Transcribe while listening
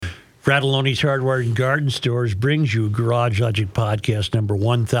Fratelloni's Hardware and Garden Stores brings you Garage Logic Podcast number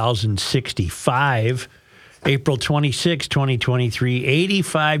 1065, April 26, 2023,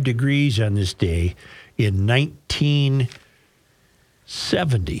 85 degrees on this day in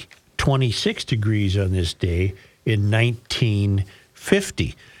 1970, 26 degrees on this day in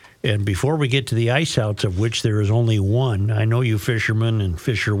 1950. And before we get to the ice outs, of which there is only one, I know you fishermen and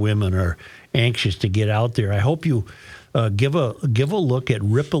fisherwomen are anxious to get out there. I hope you give a look at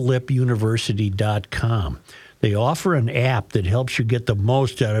ripplelipuniversity.com. They offer an app that helps you get the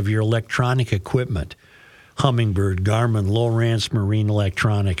most out of your electronic equipment. Humminbird, Garmin, Lowrance Marine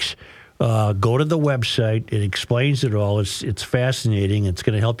Electronics. Go to the website. It explains it all. It's fascinating. It's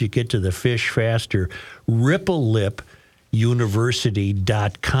going to help you get to the fish faster.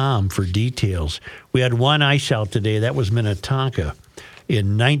 ripplelipuniversity.com for details. We had one ice out today. That was Minnetonka.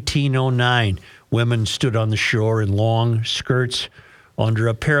 In 1909, women stood on the shore in long skirts under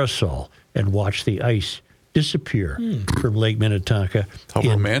a parasol and watched the ice disappear from Lake Minnetonka. How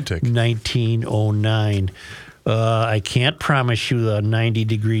romantic. 1909. I can't promise you a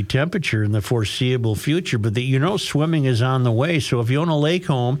 90-degree temperature in the foreseeable future, but swimming is on the way. So if you own a lake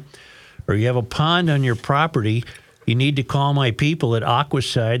home or you have a pond on your property, you need to call my people at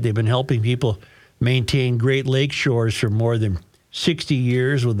Aquaside. They've been helping people maintain Great Lake shores for more than 60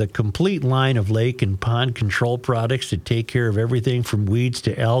 years with a complete line of lake and pond control products that take care of everything from weeds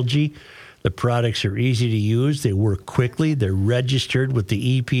to algae. The products are easy to use. They work quickly. They're registered with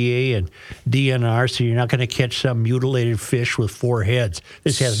the EPA and DNR, so you're not going to catch some mutilated fish with 4 heads.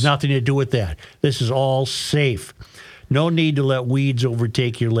 This has nothing to do with that. This is all safe. No need to let weeds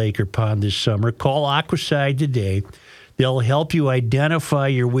overtake your lake or pond this summer. Call Aquaside today. They'll help you identify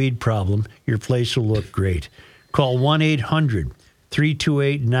your weed problem. Your place will look great. Call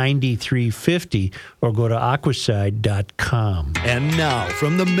 1-800-328-9350 or go to aquaside.com. And now,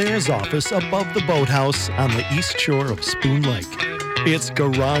 from the mayor's office above the boathouse on the east shore of Spoon Lake, it's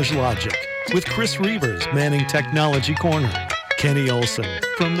Garage Logic with Chris Reavers manning Technology Corner, Kenny Olson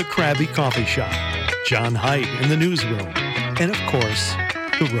from the Krabby Coffee Shop, John Haidt in the newsroom, and of course,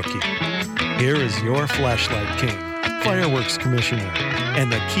 the Rookie. Here is your flashlight king, fireworks commissioner,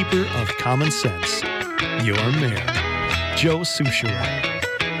 and the keeper of common sense, your mayor, Joe Soucheray.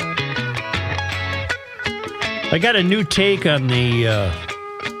 I got a new take on the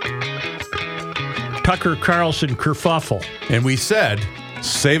Tucker Carlson kerfuffle. And we said,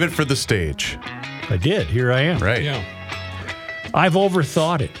 save it for the stage. I did. Here I am. Right. Yeah. I've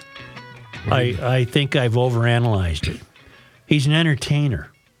overthought it. I think I've overanalyzed it. He's an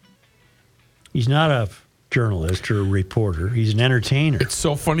entertainer. He's not a journalist or a reporter. He's an entertainer. It's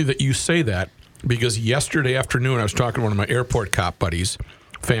so funny that you say that because yesterday afternoon I was talking to one of my airport cop buddies,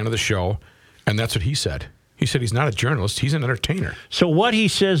 fan of the show, and that's what he said. He said he's not a journalist, he's an entertainer. So what he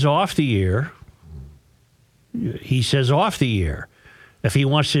says off the air, he says off the air. If he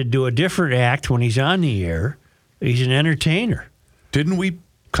wants to do a different act when he's on the air, he's an entertainer. Didn't we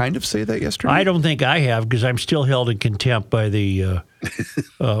kind of say that yesterday? I don't think I have because I'm still held in contempt by the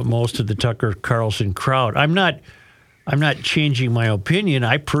most of the Tucker Carlson crowd. I'm not changing my opinion.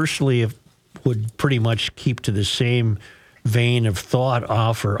 I personally would pretty much keep to the same vein of thought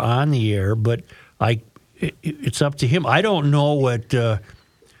off or on the air, but it's up to him. I don't know what.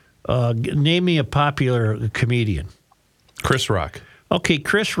 Name me a popular comedian. Chris Rock. Okay,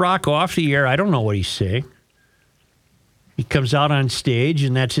 Chris Rock off the air. I don't know what he's saying. He comes out on stage,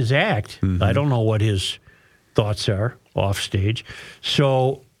 and that's his act. Mm-hmm. I don't know what his thoughts are off stage.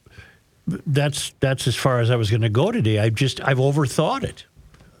 So that's as far as I was going to go today. I've overthought it.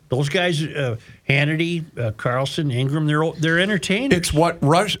 Those guys, Hannity, Carlson, Ingram, they're entertainers. It's what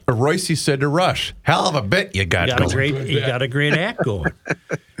Royce said to Rush. Hell of a bit you got going. You got a great act going.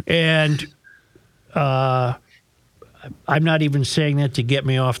 And I'm not even saying that to get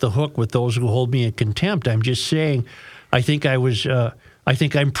me off the hook with those who hold me in contempt. I'm just saying I think I'm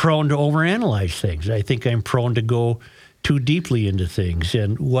prone to overanalyze things. I think I'm prone to go too deeply into things.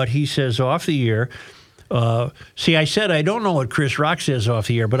 And what he says off the air, see, I said I don't know what Chris Rock says off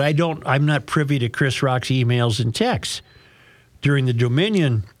the air, but I'm not privy to Chris Rock's emails and texts. During the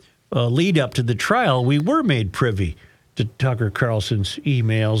Dominion lead up to the trial, we were made privy to Tucker Carlson's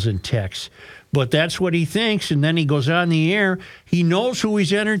emails and texts. But that's what he thinks, and then he goes on the air. He knows who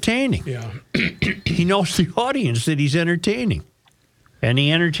he's entertaining. Yeah. He knows the audience that he's entertaining, and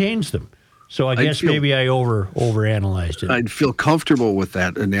he entertains them. So I guess maybe I overanalyzed it. I'd feel comfortable with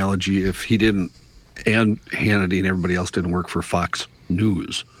that analogy if he didn't, and Hannity and everybody else didn't work for Fox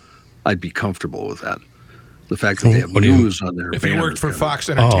News. I'd be comfortable with that. The fact that they have news on their If he banner worked for kind of- Fox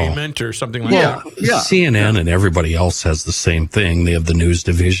Entertainment or something like Yeah, that. yeah. CNN and everybody else has the same thing. They have the news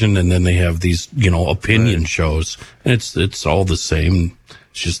division, and then they have these, opinion shows. And it's all the same.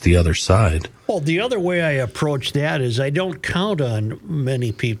 It's just the other side. Well, the other way I approach that is I don't count on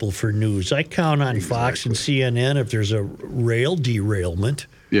many people for news. I count on Fox and CNN if there's a rail derailment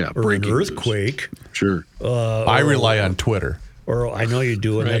or an breaking news. earthquake. Sure. I rely on Twitter. Or I know you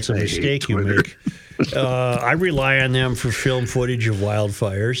do, and that's a I hate mistake you Twitter. make. I rely on them for film footage of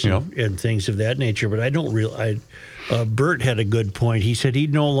wildfires and things of that nature, but I don't really. Bert had a good point. He said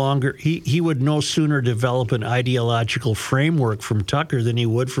he'd no longer he would no sooner develop an ideological framework from Tucker than he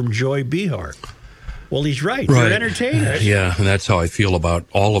would from Joy Behar. Well, he's right. They're entertainers. Yeah, and that's how I feel about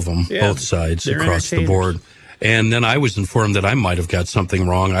all of them, Yeah, both sides they're across the entertainers. board. And then I was informed that I might have got something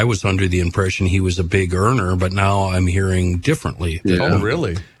wrong. I was under the impression he was a big earner, but now I'm hearing differently. Yeah. Oh,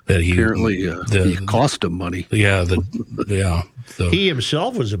 really? That he Apparently, he cost him money. He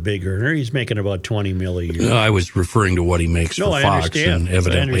himself was a big earner. He's making about $20 million a year. I was referring to what he makes No, for I Fox, understand. and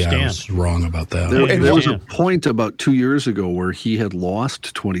evidently I I, understand. was wrong about that. There was a understand. point about 2 years ago where he had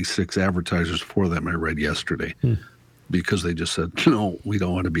lost 26 advertisers for them, I read yesterday, because they just said, no, we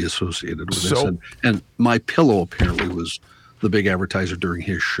don't want to be associated with this. And My Pillow apparently was the big advertiser during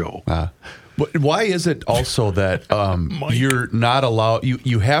his show. But why is it also that you're not allowed?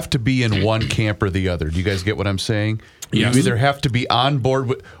 You have to be in one camp or the other. Do you guys get what I'm saying? Yes. You either have to be on board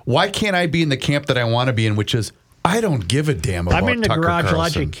with. Why can't I be in the camp that I want to be in, which is I don't give a damn about I'm in the Tucker Garage Carlson.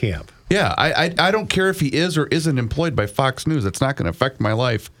 Logic camp. Yeah, I don't care if he is or isn't employed by Fox News. It's not going to affect my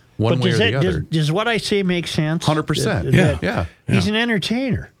life one But way does, or the that, other. does what I say make sense? 100%. That- Yeah. He's an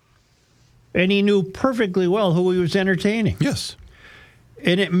entertainer. And he knew perfectly well who he was entertaining. Yes.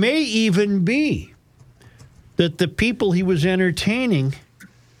 And it may even be that the people he was entertaining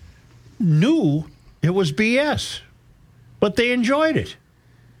knew it was BS, but they enjoyed it.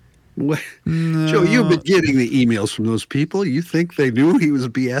 What? Joe, you've been getting the emails from those people. You think they knew he was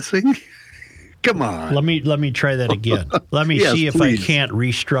BSing? Come on. Let me try that again. Let me Yes, see if please. I can't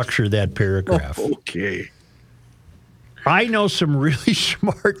restructure that paragraph. Okay. I know some really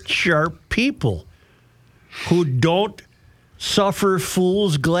smart, sharp people who don't suffer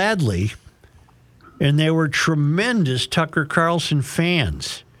fools gladly, and they were tremendous Tucker Carlson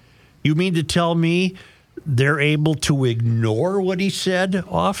fans. You mean to tell me they're able to ignore what he said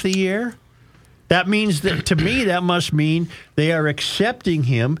off the air? That means that, to me, that must mean they are accepting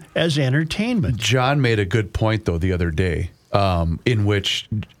him as entertainment. John made a good point, though, the other day, in which,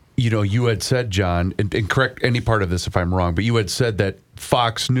 you had said, John, and correct any part of this if I'm wrong, but you had said that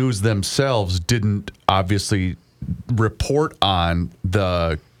Fox News themselves didn't obviously report on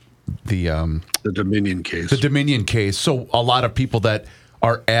the Dominion case. the Dominion case. So a lot of people that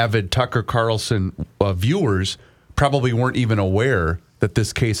are avid Tucker Carlson viewers probably weren't even aware that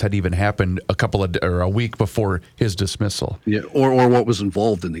this case had even happened a week before his dismissal. Yeah, or what was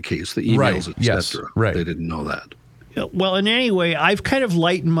involved in the case, the emails, Right, etc. yes, right. They didn't know that. Well, in any way, I've kind of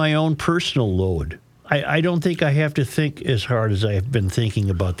lightened my own personal load. I don't think I have to think as hard as I have been thinking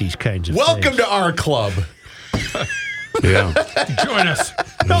about these kinds of Welcome things. to our club. Yeah. Join us.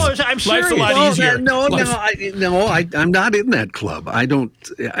 No, I'm serious. Life's a lot easier. I'm not in that club. I don't.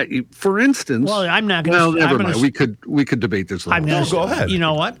 For instance, Well, I'm not gonna- Well, I'm never gonna mind. We could debate this. I'm gonna, go ahead. You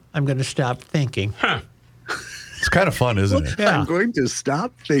know what? I'm going to stop thinking. It's kind of fun, isn't it? Yeah. I'm going to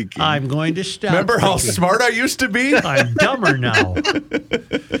stop thinking. I'm going to stop. Remember how thinking. smart I used to be? I'm dumber now.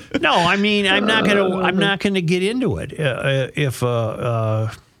 No, I mean I'm not gonna get into it.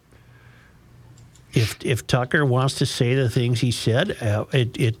 If Tucker wants to say the things he said,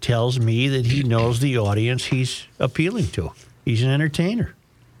 it tells me that he knows the audience he's appealing to. He's an entertainer.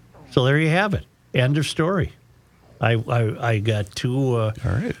 So there you have it. End of story. I got two. All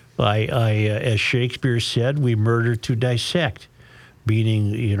right. As Shakespeare said, we murder to dissect.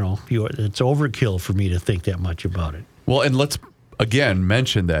 Meaning, it's overkill for me to think that much about it. Well, and let's again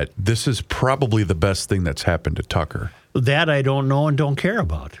mention that this is probably the best thing that's happened to Tucker. That I don't know and don't care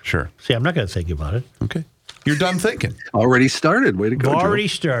about. Sure. See, I'm not going to think about it. Okay. You're done thinking. Already started. Way to go, I've already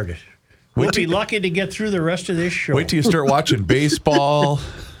Joe. started. We'll be lucky to get through the rest of this show. Wait till you start watching baseball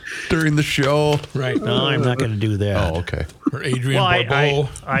during the show. Right. No, I'm not going to do that. Oh, okay. Or Adrian Well, Barbeau.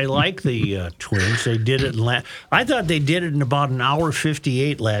 I like the Twins. They did it I thought they did it in about an hour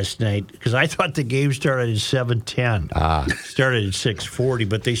 58 last night because I thought the game started at 7:10. Started at 6:40,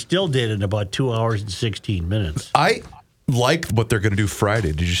 but they still did it in about 2 hours and 16 minutes. I like what they're going to do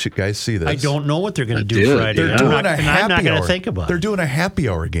Friday. Did you guys see this? I don't know what they're going to do did. Friday. They're I'm doing not, a and happy I'm not going hour. to think about They're it. doing a happy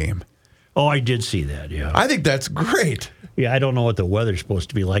hour game. Oh, I did see that, yeah. I think that's great. Yeah, I don't know what the weather's supposed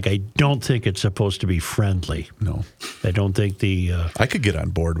to be like. I don't think it's supposed to be friendly. No. I don't think I could get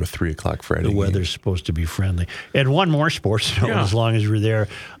on board with 3 o'clock Friday. the weather's supposed to be friendly. And one more sports note, as long as we're there.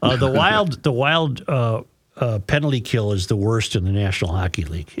 The Wild penalty kill is the worst in the National Hockey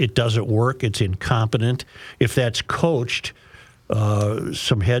League. It doesn't work. It's incompetent. If that's coached,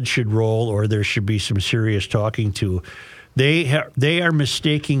 some heads should roll, or there should be some serious talking to. They are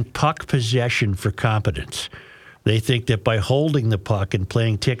mistaking puck possession for competence. They think that by holding the puck and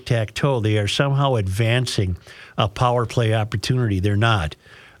playing tic-tac-toe, they are somehow advancing a power play opportunity. They're not.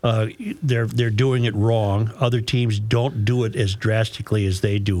 They're doing it wrong. Other teams don't do it as drastically as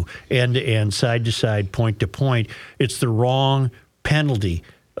they do. End to end, side to side, point to point. It's the wrong penalty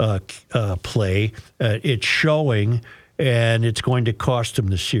play. It's showing, and it's going to cost them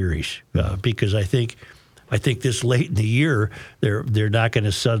the series because I think this late in the year they're not going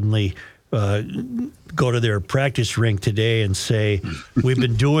to suddenly go to their practice rink today and say, we've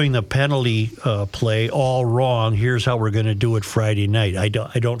been doing the penalty play all wrong. Here's how we're going to do it Friday night. I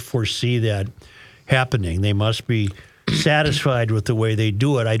don't foresee that happening. They must be satisfied with the way they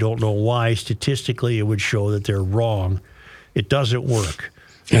do it. I don't know why. Statistically, it would show that they're wrong. It doesn't work.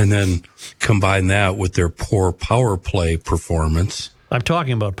 And then combine that with their poor power play performance. I'm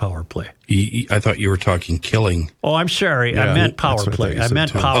talking about power play. I thought you were talking killing. Oh, I'm sorry. Yeah, I meant power that's what I play. thought you I said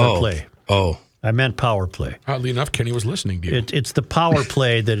meant too. power play. Oh. I meant power play. Oddly enough, Kenny was listening to you. It's the power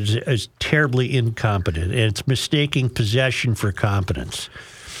play that is terribly incompetent, and it's mistaking possession for competence.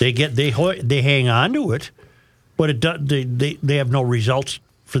 They hang on to it, but they have no results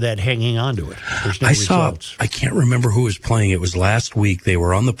for that hanging on to it. There's no results. I can't remember who was playing. It was last week. They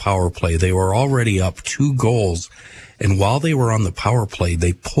were on the power play. They were already up 2 goals, and while they were on the power play,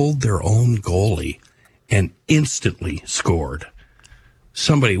 they pulled their own goalie and instantly scored.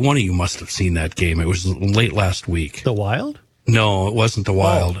 One of you must have seen that game. It was late last week. The Wild? No, it wasn't the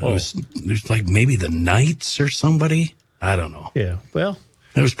Wild. Oh. It was like maybe the Knights or somebody. I don't know. Yeah. Well,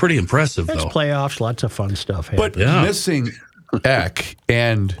 It was pretty impressive, it's though. playoffs. Lots of fun stuff But happens. missing Eck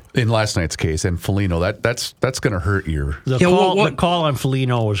and in last night's case and Foligno, that's going to hurt your. The call on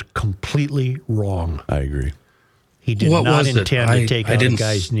Foligno was completely wrong. I agree. He did What not was it? intend to take out a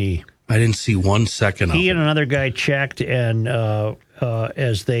guy's knee. I didn't see 1 second of He it. and another guy checked, and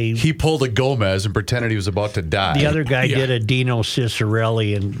He pulled a Gomez and pretended he was about to die. the other guy did a Dino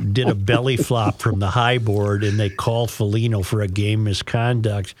Cicerelli and did a belly flop from the high board, and they called Foligno for a game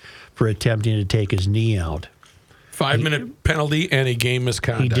misconduct for attempting to take his knee out. 5-minute penalty and a game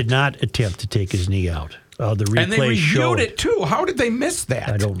misconduct. He did not attempt to take his knee out. The replay And they reviewed showed it too. How did they miss that?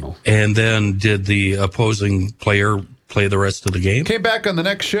 I don't know. And then did the opposing player play the rest of the game? Came back on the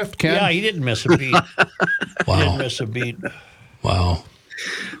next shift, Ken. Yeah, he didn't miss a beat. He didn't miss a beat. Wow.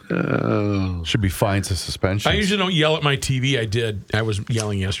 Should be fines and suspension. I usually don't yell at my TV. I did. I was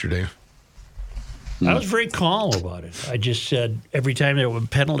yelling yesterday. I was very calm about it. I just said every time they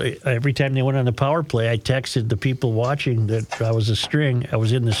went on the power play, I texted the people watching that I was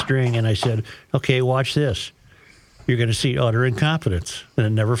in the string, and I said, "Okay, watch this. You're going to see utter incompetence," and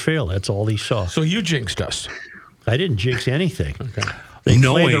it never failed. That's all he saw. So you jinxed us. I didn't jinx anything. Okay. They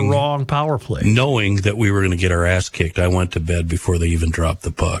played the wrong power play. Knowing that we were going to get our ass kicked, I went to bed before they even dropped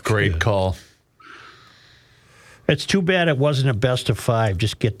the puck. Great call. It's too bad it wasn't a best of 5.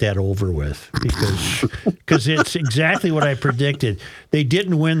 Just get that over with, because it's exactly what I predicted. They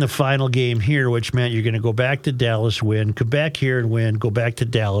didn't win the final game here, which meant you're going to go back to Dallas, win, come back here and win, go back to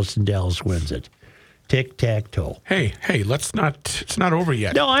Dallas, and Dallas wins it. Tic tac toe. Hey, let's not. It's not over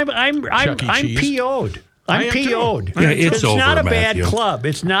yet. No, I'm Chuck E. Cheese. PO'd. I I'm am too. PO'd. Yeah, it's over, not a Matthew. bad club.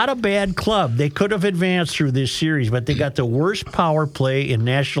 It's not a bad club. They could have advanced through this series, but they got the worst power play in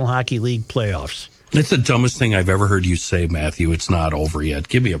National Hockey League playoffs. It's the dumbest thing I've ever heard you say, Matthew. It's not over yet.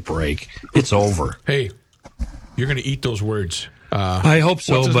 Give me a break. It's over. Hey, you're going to eat those words. I hope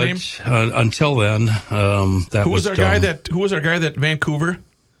so, what's but his until then, that Who was our dumb. guy that? Who was our guy that Vancouver?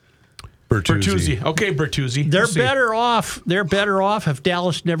 Bertuzzi. Okay, Bertuzzi. They're We'll see. better off. They're better off if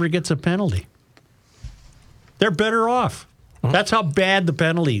Dallas never gets a penalty. They're better off. That's how bad the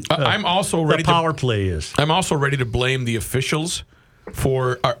penalty. I'm also ready. The power play is. I'm also ready to blame the officials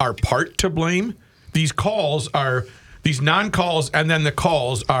for our part to blame. These calls are these non-calls, and then the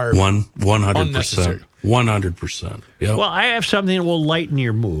calls are 100%. unnecessary. 100%. Yep. Well, I have something that will lighten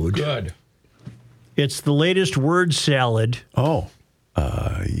your mood. Good. It's the latest word salad Oh,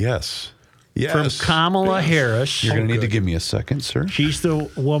 yes. Yes. from Kamala Harris. You're going to need to give me a second, sir. She's the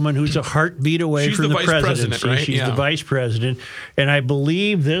woman who's a heartbeat away She's from the the vice presidency. president, right? She's Yeah. the vice president. And I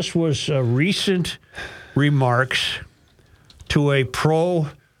believe this was recent remarks to a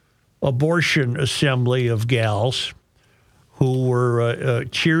pro-abortion assembly of gals who were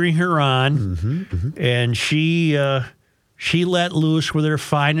cheering her on, and she let loose with her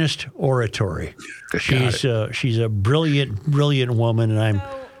finest oratory. She's a brilliant woman, and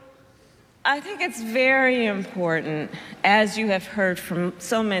I think it's very important, as you have heard from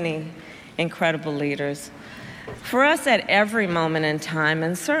so many incredible leaders, for us at every moment in time,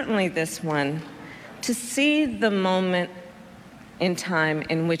 and certainly this one, to see the moment in time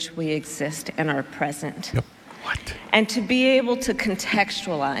in which we exist and are present. Yep. And to be able to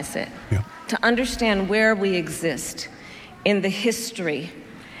contextualize it, to understand where we exist in the history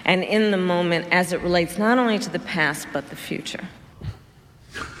and in the moment as it relates not only to the past but the future.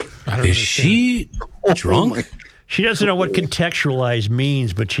 Is she drunk? she doesn't know what contextualize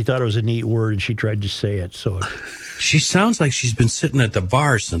means, but she thought it was a neat word, and she tried to say it. So She sounds like she's been sitting at the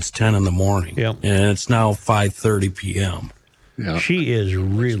bar since 10 in the morning. Yep. And it's now 5:30 p.m. Yeah. she is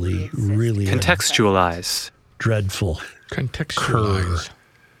really Contextualize. dreadful. Contextualize.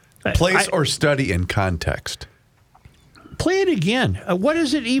 Place or study in context. Play it again. What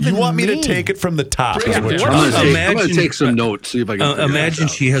does it even You want me mean? to take it from the top? Break is it what down. you're I'm saying. going to Imagine- take some notes, see if I can figure Imagine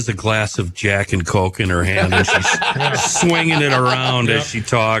this out. she has a glass of Jack and Coke in her hand and she's swinging it around as she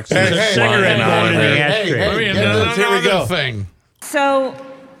talks. And Hey, it's hey, flying cigarette out going of in the there. ashtray. Let me Here another we go. thing. So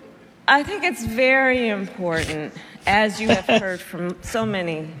I think it's very important, as you have heard from so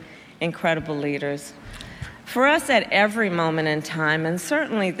many incredible leaders, for us at every moment in time, and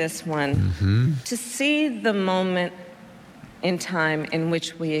certainly this one, to see the moment in time in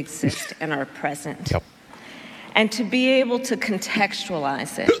which we exist and are present. Yep. And to be able to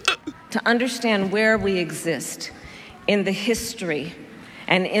contextualize it, to understand where we exist in the history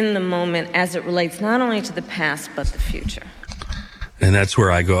and in the moment as it relates not only to the past but the future. And that's where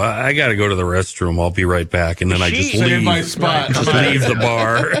I go. I got to go to the restroom. I'll be right back. And then I just Save leave. my spot. Just leave the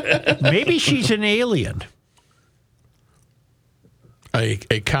bar. Maybe she's an alien. A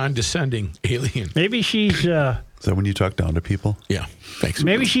condescending alien. Maybe she's Is that when you talk down to people? Yeah. Thanks.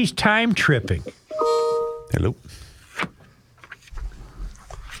 maybe she's time tripping. Hello.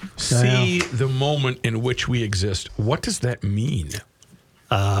 See the moment in which we exist. What does that mean?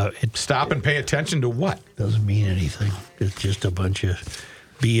 It Stop and pay attention to what? doesn't mean anything. It's just a bunch of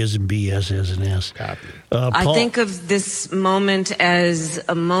B as in B, S as in S. Copy. I Paul- think of this moment as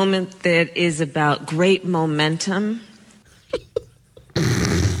a moment that is about great momentum.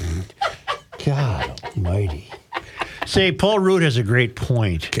 God almighty. Say, Paul Root has a great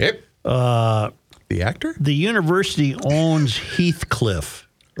point. Okay. The actor? The university owns Heathcliff,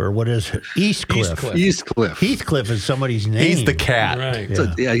 or what is it? Eastcliff. Eastcliff. Heathcliff is somebody's name. He's the cat. Right.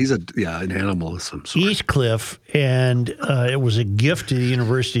 He's an animal of some sort. Eastcliff, and it was a gift to the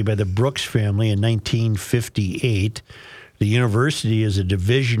university by the Brooks family in 1958. The university is a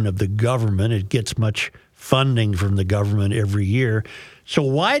division of the government. It gets much funding from the government every year. So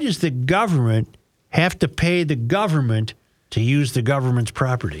why does the government have to pay the government to use the government's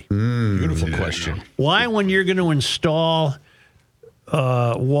property? Beautiful question. Why, when you're going to install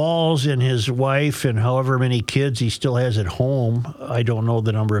walls and his wife and however many kids he still has at home, I don't know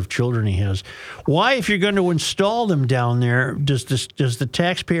the number of children he has. Why, if you're going to install them down there, does the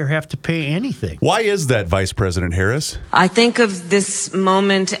taxpayer have to pay anything? Why is that, Vice President Harris? I think of this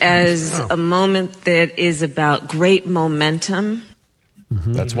moment as a moment that is about great momentum.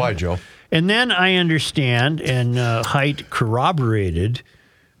 That's why, Joe. And then I understand, and Haidt corroborated,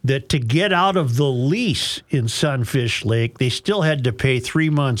 that to get out of the lease in Sunfish Lake, they still had to pay 3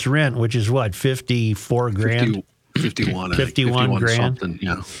 months' rent, which is what, 54 grand? 51. 51 grand. Something,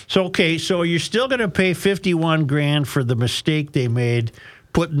 yeah. So, okay, so you're still going to pay 51 grand for the mistake they made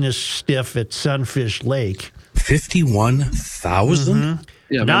putting this stiff at Sunfish Lake. 51,000?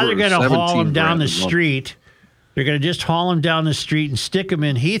 Yeah, Now they're remember, going to haul him 17 down the grand a month. street. They're going to just haul him down the street and stick him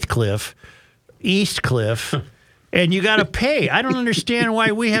in Heathcliff, Eastcliff, and you got to pay. I don't understand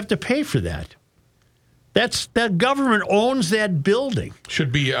why we have to pay for that. That government owns that building.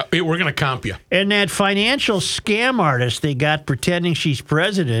 Should be, we're going to comp you. And that financial scam artist they got pretending she's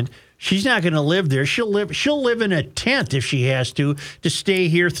president, she's not going to live there. She'll live in a tent if she has to stay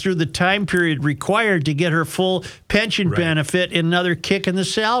here through the time period required to get her full pension benefit and another kick in the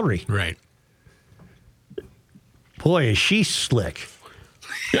salary. Right. Boy, is she slick.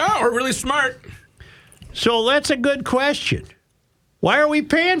 Yeah, we're really smart. So that's a good question. Why are we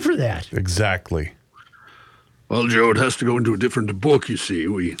paying for that? Exactly. Well, Joe, it has to go into a different book, you see.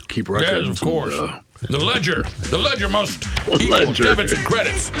 We keep records. Yes, of course. The ledger must equal ledger. debits and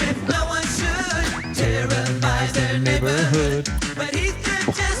credits. No one should terrorize their neighborhood, but he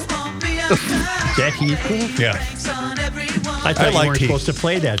just won't be that Heathcliff? Yeah. I thought you liked weren't Heath. supposed to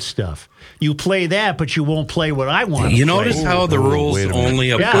play that stuff. You play that, but you won't play what I want. You to play. notice how the rules wait a minute. only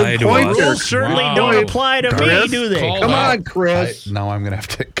Yeah, apply to point us? there. rules certainly Wow. don't apply to me, Chris, do they? call Come out. on, Chris. Now I'm going to have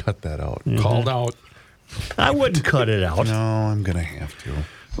to cut that out. Called out. I wouldn't cut it out. No, I'm going to have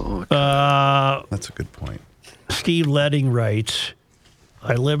to. That's a good point. Steve Ledding writes,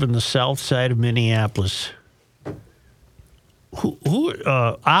 I live in the south side of Minneapolis. Who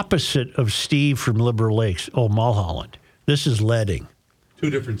opposite of Steve from Liberal Lakes? Oh, Mulholland. This is Ledding. Two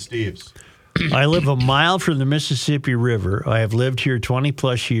different Steves. I live a mile from the Mississippi River. I have lived here 20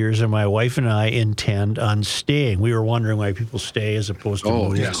 plus years, and my wife and I intend on staying. We were wondering why people stay as opposed to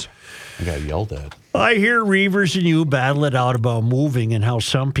move. Yes. I got yelled at. I hear Reavers and you battle it out about moving and how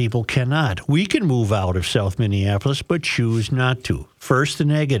some people cannot. We can move out of South Minneapolis, but choose not to. First, the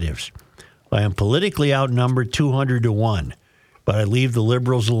negatives. I am politically outnumbered 200 to 1, but I leave the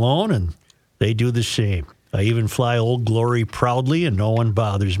liberals alone, and they do the same. I even fly Old Glory proudly, and no one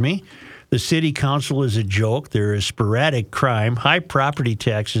bothers me. The city council is a joke. There is sporadic crime. High property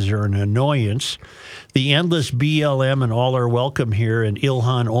taxes are an annoyance. The endless BLM and all are welcome here and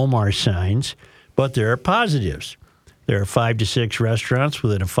Ilhan Omar signs. But there are positives. There are 5 to 6 restaurants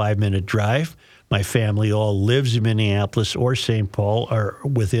within a 5-minute drive. My family all lives in Minneapolis or St. Paul are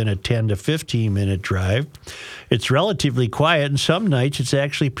within a 10 to 15-minute drive. It's relatively quiet, and some nights it's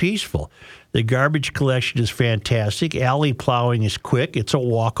actually peaceful. The garbage collection is fantastic. Alley plowing is quick. It's a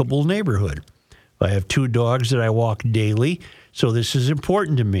walkable neighborhood. I have 2 dogs that I walk daily, so this is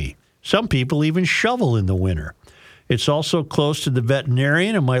important to me. Some people even shovel in the winter. It's also close to the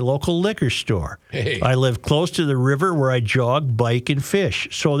veterinarian and my local liquor store. Hey. I live close to the river where I jog, bike, and fish.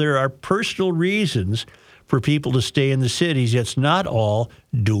 So there are personal reasons for people to stay in the cities. It's not all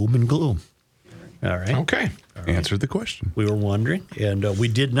doom and gloom. All right. Okay. Answered the question. We were wondering, and we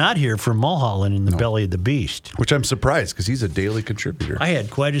did not hear from Mulholland in the belly of the beast. Which I'm surprised because he's a daily contributor. I had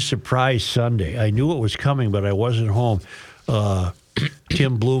quite a surprise Sunday. I knew it was coming, but I wasn't home.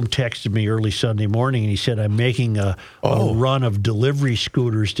 Tim Bloom texted me early Sunday morning, and he said, I'm making a run of delivery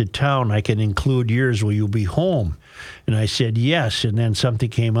scooters to town. I can include yours. Will you be home? And I said, yes. And then something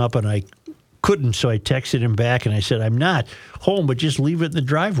came up, and I couldn't, so I texted him back, and I said, I'm not home, but just leave it in the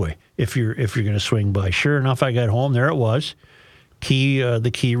driveway if you're going to swing by. Sure enough, I got home. There it was.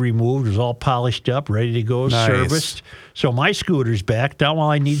 The key removed, was all polished up, ready to go, Nice. serviced. So my scooter's back. Now all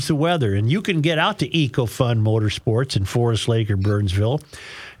I need's the weather. And you can get out to EcoFun Motorsports in Forest Lake or Burnsville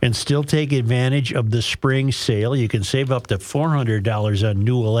and still take advantage of the spring sale. You can save up to $400 on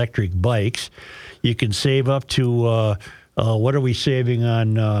new electric bikes. You can save up to, what are we saving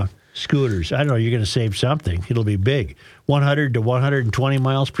on scooters? I don't know. You're going to save something. It'll be big. 100 to 120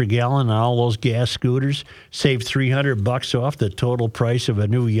 miles per gallon on all those gas scooters. Save $300 off the total price of a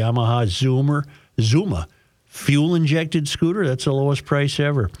new Yamaha Zuma fuel-injected scooter. That's the lowest price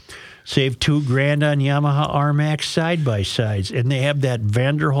ever. Save $2,000 on Yamaha R-Max side-by-sides. And they have that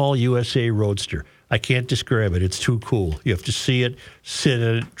Vanderhall USA Roadster. I can't describe it. It's too cool. You have to see it, sit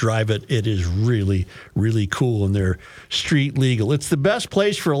in it, drive it. It is really, really cool, and they're street legal. It's the best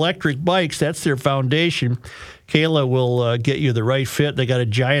place for electric bikes. That's their foundation. Kayla will get you the right fit. They got a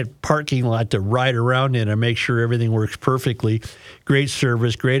giant parking lot to ride around in and make sure everything works perfectly. Great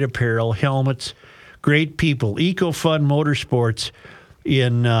service, great apparel, helmets, great people. EcoFun Motorsports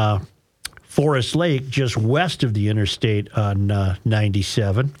in Forest Lake, just west of the interstate on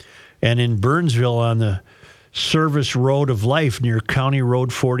 97. And in Burnsville on the Service Road of Life near County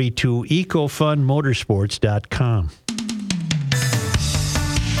Road 42, ecofunmotorsports.com.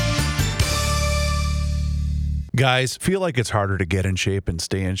 Guys, feel like it's harder to get in shape and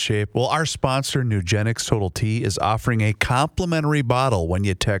stay in shape? Well, our sponsor, Nugenix Total T, is offering a complimentary bottle when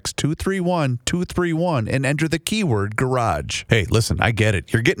you text 231-231 and enter the keyword garage. Hey, listen, I get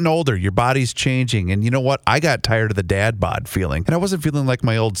it. You're getting older. Your body's changing. And you know what? I got tired of the dad bod feeling, and I wasn't feeling like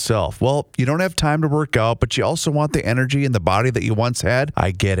my old self. Well, you don't have time to work out, but you also want the energy and the body that you once had.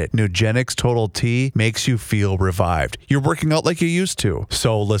 I get it. Nugenix Total T makes you feel revived. You're working out like you used to.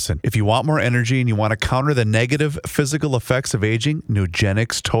 So listen, if you want more energy and you want to counter the negative physical effects of aging,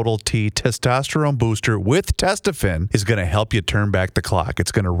 Nugenix Total T Testosterone Booster with Testofen is going to help you turn back the clock.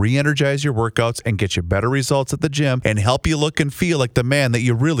 It's going to re-energize your workouts and get you better results at the gym and help you look and feel like the man that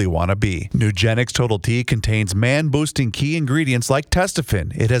you really want to be. Nugenix Total T contains man-boosting key ingredients like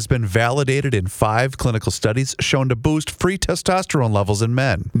Testofen. It has been validated in 5 clinical studies shown to boost free testosterone levels in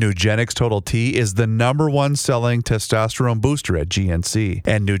men. Nugenix Total T is the #1 selling testosterone booster at GNC,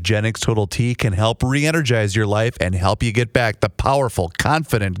 and Nugenix Total T can help re-energize your life and help you get back the powerful,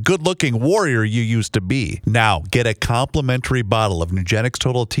 confident, good-looking warrior you used to be. Now, get a complimentary bottle of Nugenix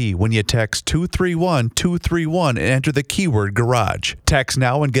Total T when you text 231-231 and enter the keyword garage. Text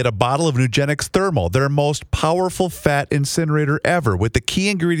now and get a bottle of Nugenix Thermal, their most powerful fat incinerator ever, with the key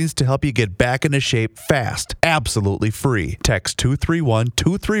ingredients to help you get back into shape fast. Absolutely free. Text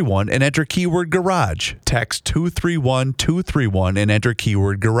 231-231 and enter keyword garage. Text 231-231 and enter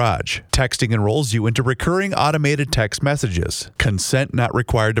keyword garage. Texting enrolls you into recurring automated text messages. Consent not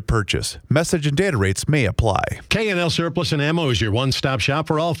required to purchase. Message and data rates may apply. K&L Surplus and Ammo is your one-stop shop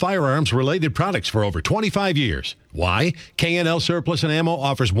for all firearms-related products for over 25 years. Why? K&L Surplus and Ammo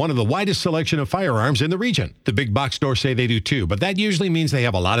offers one of the widest selection of firearms in the region. The big box stores say they do too, but that usually means they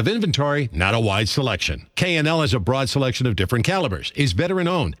have a lot of inventory, not a wide selection. K&L has a broad selection of different calibers, is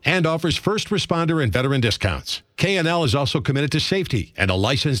veteran-owned, and offers first responder and veteran discounts. K&L is also committed to safety and a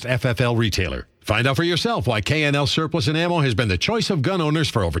licensed FFL retailer. Find out for yourself why K&L Surplus and Ammo has been the choice of gun owners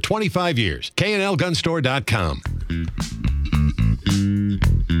for over 25 years. KNLGunstore.com.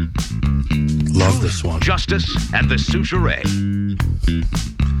 Love this one. Justice at the Souchere.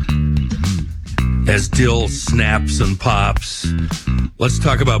 As Dill snaps and pops, let's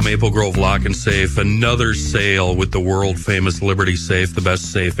talk about Maple Grove Lock and Safe. Another sale with the world famous Liberty Safe, the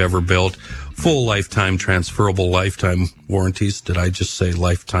best safe ever built. Full lifetime transferable lifetime warranties. Did I just say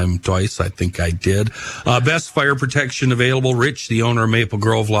lifetime twice? I think I did. Best fire protection available. Rich, the owner of Maple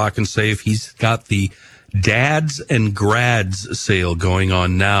Grove Lock and Safe, he's got the Dads and Grads sale going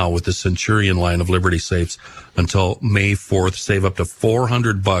on now with the Centurion line of Liberty Safes until May 4th. Save up to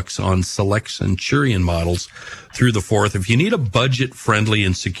 $400 on select Centurion models through the 4th. If you need a budget-friendly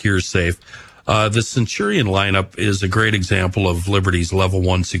and secure safe, the Centurion lineup is a great example of Liberty's level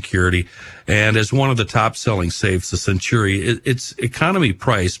 1 security. And as one of the top-selling safes, the Centurion, it's economy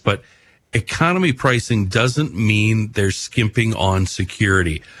price, but economy pricing doesn't mean they're skimping on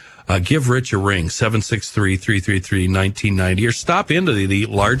security. Give Rich a ring, 763-333-1990, or stop into the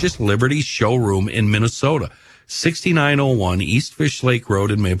largest Liberty showroom in Minnesota, 6901 East Fish Lake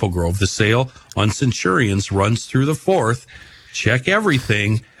Road in Maple Grove. The sale on Centurions runs through the 4th. Check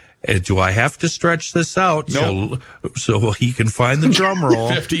everything. Do I have to stretch this out so he can find the drum roll?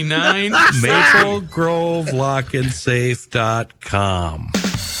 59. MapleGroveLockandSafe.com.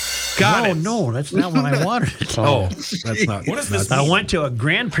 No, that's not what I wanted. That's not. What is this? I went to a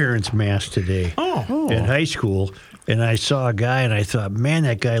grandparents' mass today in high school, and I saw a guy, and I thought, man,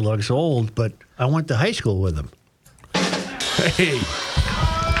 that guy looks old, but I went to high school with him. Hey.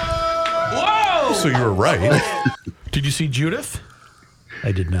 Whoa! So you were right. Did you see Judith?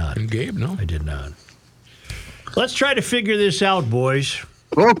 I did not. And Gabe, no? I did not. Let's try to figure this out, boys.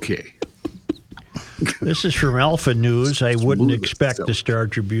 Okay. This is from Alpha News. I wouldn't expect the Star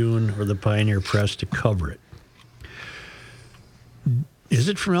Tribune or the Pioneer Press to cover it. Is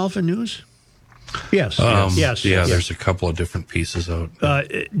it from Alpha News? Yes. Yes. There's a couple of different pieces out.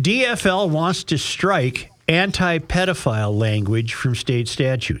 DFL wants to strike anti-pedophile language from state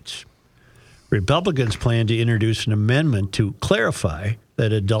statutes. Republicans plan to introduce an amendment to clarify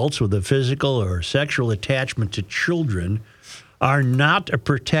that adults with a physical or sexual attachment to children are not a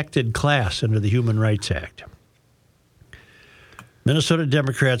protected class under the Human Rights Act. Minnesota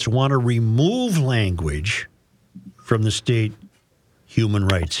Democrats want to remove language from the state Human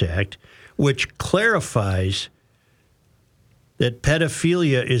Rights Act, which clarifies that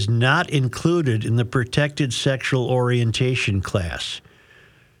pedophilia is not included in the protected sexual orientation class.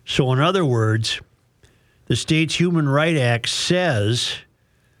 So in other words, the state's Human Rights Act says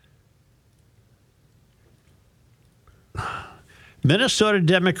Minnesota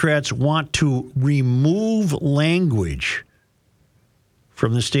Democrats want to remove language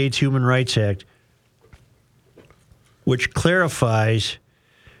from the state's Human Rights Act, which clarifies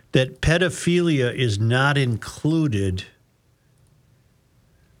that pedophilia is not included.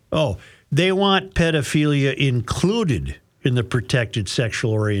 Oh, they want pedophilia included in the protected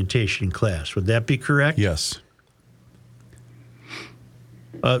sexual orientation class. Would that be correct? Yes.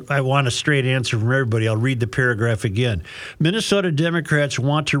 I want a straight answer from everybody. I'll read the paragraph again. Minnesota Democrats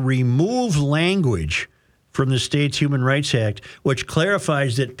want to remove language from the state's Human Rights Act, which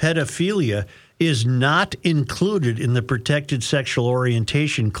clarifies that pedophilia is not included in the protected sexual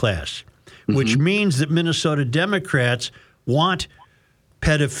orientation class, which means that Minnesota Democrats want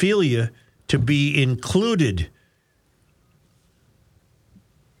pedophilia to be included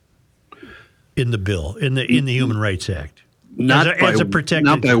in the bill, in the Human Rights Act. Not by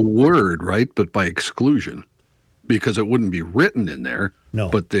word, right? But by exclusion, because it wouldn't be written in there. No.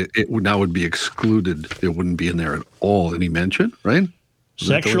 But it would now would be excluded. It wouldn't be in there at all. Any mention, right?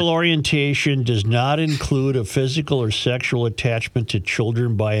 Sexual orientation does not include a physical or sexual attachment to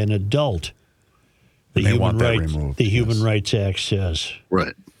children by an adult. The Human Rights Act says.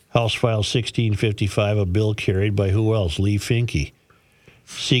 Right. House File 1655, a bill carried by who else? Lee Finke,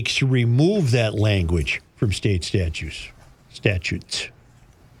 seeks to remove that language from state statutes.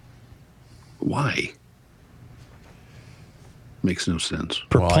 Why? Makes no sense.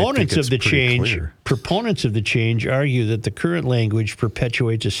 Proponents of the change argue that the current language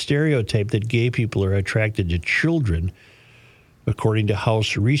perpetuates a stereotype that gay people are attracted to children, according to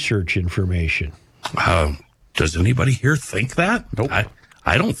House research information. Does anybody here think that? Nope.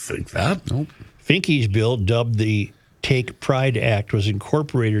 I don't think that. Nope. Finke's bill, dubbed the Take Pride Act, was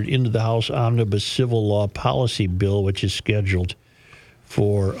incorporated into the House Omnibus Civil Law Policy Bill, which is scheduled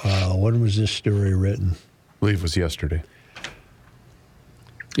for, when was this story written? I believe it was yesterday.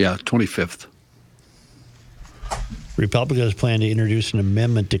 Yeah, 25th. Republicans plan to introduce an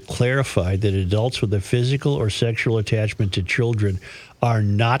amendment to clarify that adults with a physical or sexual attachment to children are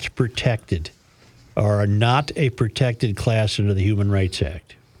not protected, or are not a protected class under the Human Rights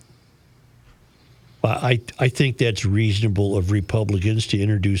Act. I think that's reasonable of Republicans to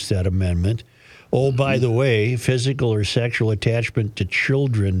introduce that amendment. Oh, by the way, physical or sexual attachment to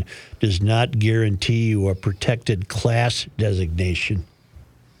children does not guarantee you a protected class designation.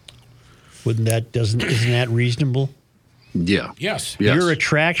 Isn't that reasonable? Yeah. Yes. Your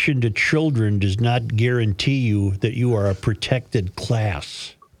attraction to children does not guarantee you that you are a protected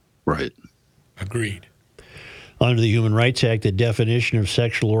class. Right. Agreed. Under the Human Rights Act, the definition of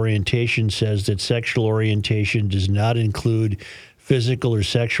sexual orientation says that sexual orientation does not include physical or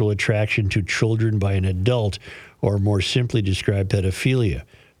sexual attraction to children by an adult, or more simply described, pedophilia.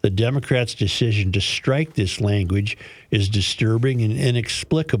 The Democrats' decision to strike this language is disturbing and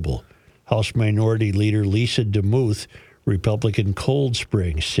inexplicable, House Minority Leader Lisa DeMuth, Republican Cold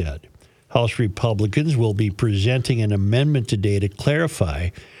Spring, said. House Republicans will be presenting an amendment today to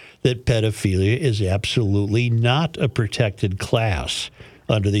clarify that pedophilia is absolutely not a protected class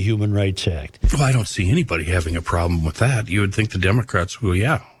under the Human Rights Act. Well, I don't see anybody having a problem with that. You would think the Democrats will,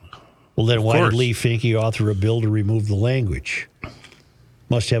 yeah. Well, then why did Lee Finke author a bill to remove the language?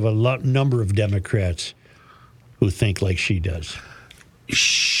 Must have a number of Democrats who think like she does.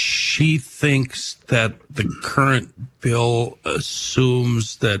 She thinks that the current bill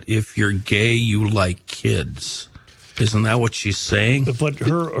assumes that if you're gay, you like kids. Isn't that what she's saying? But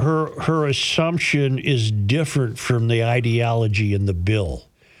her assumption is different from the ideology in the bill.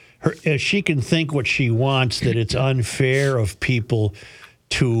 She can think what she wants, that it's unfair of people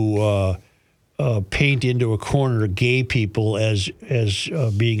to paint into a corner gay people as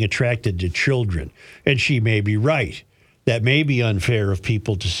being attracted to children. And she may be right. That may be unfair of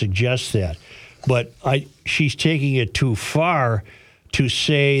people to suggest that. But she's taking it too far to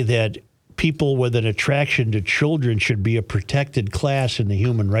say that people with an attraction to children should be a protected class in the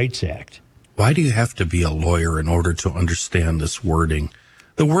Human Rights Act. Why do you have to be a lawyer in order to understand this wording?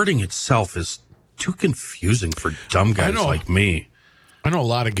 The wording itself is too confusing for dumb guys like me. I know a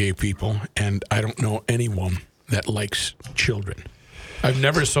lot of gay people, and I don't know anyone that likes children. I've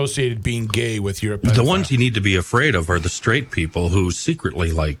never associated being gay with your pedophile. The ones you need to be afraid of are the straight people who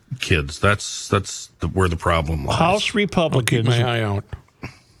secretly like kids. That's where the problem lies. House Republicans. I'll keep my eye out.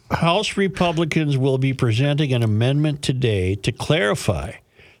 House Republicans will be presenting an amendment today to clarify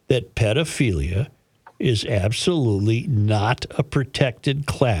that pedophilia is absolutely not a protected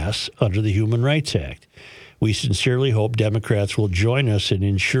class under the Human Rights Act. We sincerely hope Democrats will join us in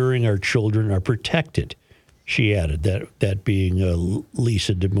ensuring our children are protected, she added, that being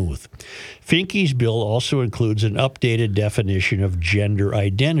Lisa DeMuth. Finke's bill also includes an updated definition of gender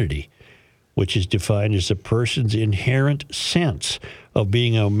identity, which is defined as a person's inherent sense of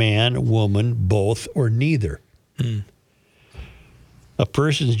being a man, woman, both, or neither. A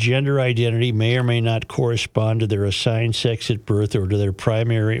person's gender identity may or may not correspond to their assigned sex at birth or to their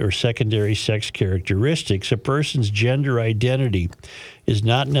primary or secondary sex characteristics. A person's gender identity is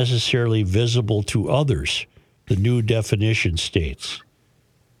not necessarily visible to others, the new definition states.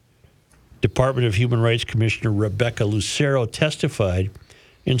 Department of Human Rights Commissioner Rebecca Lucero testified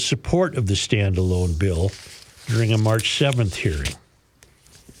in support of the standalone bill during a March 7th hearing.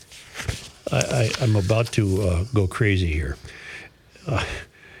 I'm about to go crazy here.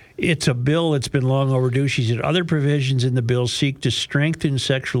 It's a bill that's been long overdue. She said other provisions in the bill seek to strengthen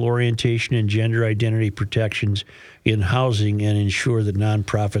sexual orientation and gender identity protections in housing and ensure that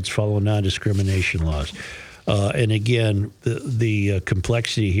nonprofits follow non-discrimination laws. And again, the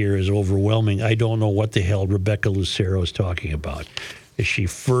complexity here is overwhelming. I don't know what the hell Rebecca Lucero is talking about. Is she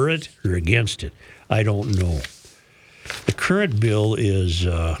for it or against it? I don't know. The current bill is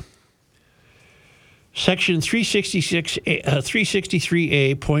Section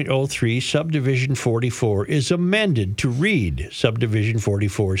 363A.03, Subdivision 44, is amended to read Subdivision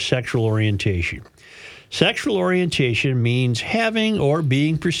 44, sexual orientation. Sexual orientation means having or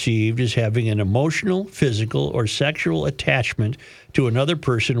being perceived as having an emotional, physical, or sexual attachment to another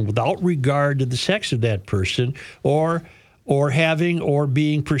person without regard to the sex of that person, or having or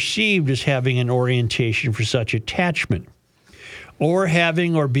being perceived as having an orientation for such attachment, or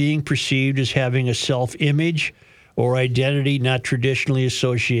having or being perceived as having a self-image or identity not traditionally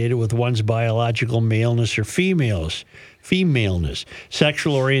associated with one's biological maleness or femaleness.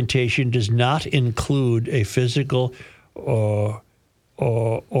 Sexual orientation does not include a physical or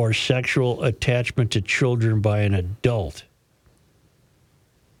sexual attachment to children by an adult.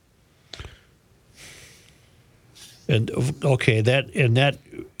 And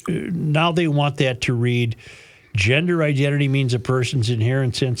now they want that to read: gender identity means a person's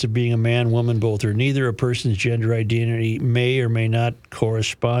inherent sense of being a man, woman, both or neither. A person's gender identity may or may not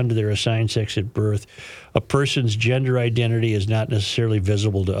correspond to their assigned sex at birth. A person's gender identity is not necessarily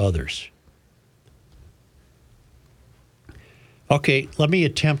visible to others. Okay, let me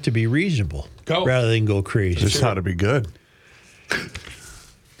attempt to be reasonable rather than go crazy. This ought to be good.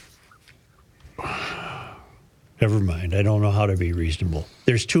 Never mind. I don't know how to be reasonable.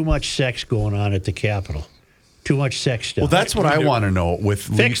 There's too much sex going on at the Capitol. Too much sex stuff. Well, that's what I want to know with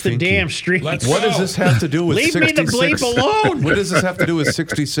fix the damn street. What does this have to do with Leave 66? me the bleep alone. What does this have to do with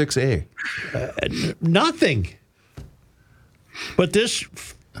 66A? Nothing. But this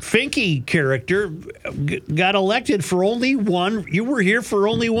Finke character got elected for only one. You were here for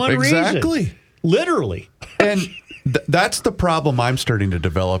only one reason. Exactly. Literally. And that's the problem I'm starting to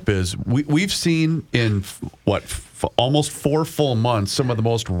develop is we've seen in, almost 4 full months, some of the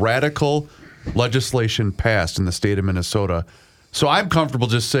most radical legislation passed in the state of Minnesota. So I'm comfortable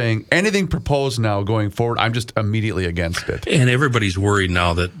just saying anything proposed now going forward, I'm just immediately against it. And everybody's worried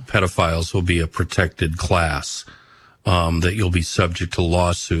now that pedophiles will be a protected class, that you'll be subject to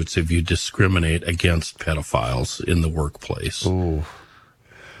lawsuits if you discriminate against pedophiles in the workplace. Ooh.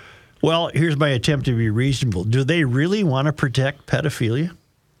 Well, here's my attempt to be reasonable. Do they really want to protect pedophilia?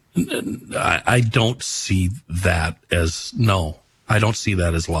 I don't see that as, no. I don't see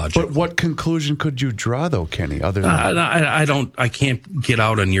that as logical. But what conclusion could you draw, though, Kenny? Other than I can't get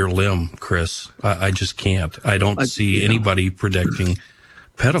out on your limb, Chris. I just can't. I don't see anybody protecting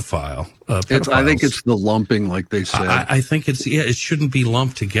pedophiles. I think it's the lumping, like they said. I think it shouldn't be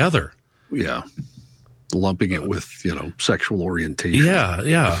lumped together. Yeah, lumping it with sexual orientation.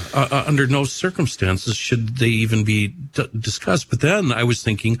 Yeah. Under no circumstances should they even be discussed. But then I was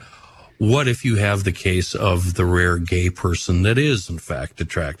thinking, what if you have the case of the rare gay person that is, in fact,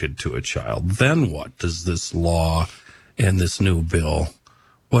 attracted to a child? Then what does this law and this new bill,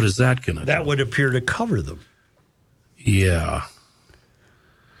 what is that going to do? That would appear to cover them. Yeah.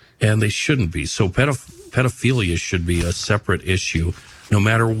 And they shouldn't be. So pedophilia should be a separate issue, no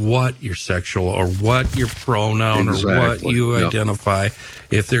matter what your sexual or what your pronoun or what you identify.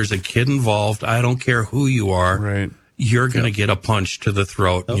 If there's a kid involved, I don't care who you are. Right. You're going to get a punch to the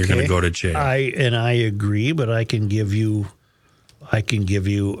throat, and you're going to go to jail. I agree, but I can give you a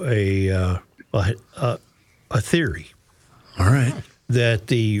theory. All right. That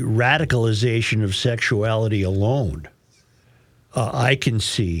the radicalization of sexuality alone, I can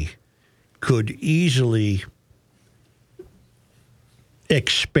see, could easily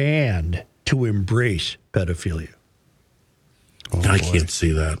expand to embrace pedophilia. I can't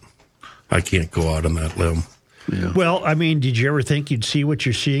see that. I can't go out on that limb. Yeah. Well, I mean, did you ever think you'd see what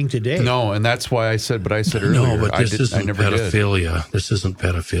you're seeing today? No, and that's why I said earlier. No, but this isn't I never pedophilia. Did. This isn't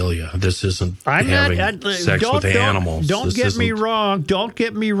pedophilia. This isn't having sex with animals. Don't get me wrong. Don't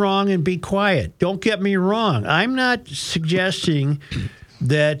get me wrong and be quiet. Don't get me wrong. I'm not suggesting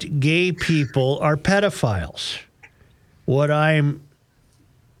that gay people are pedophiles. What I'm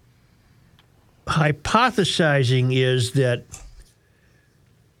hypothesizing is that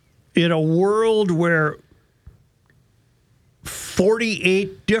in a world where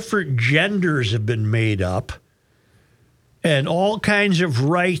 48 different genders have been made up, and all kinds of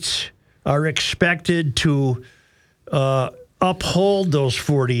rights are expected to uphold those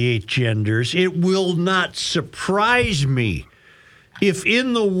 48 genders, it will not surprise me if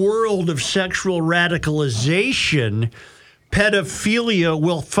in the world of sexual radicalization, pedophilia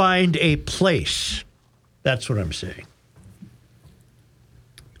will find a place. That's what I'm saying.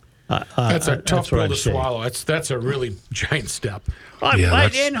 That's a tough pill to saying. swallow. That's a really giant step. I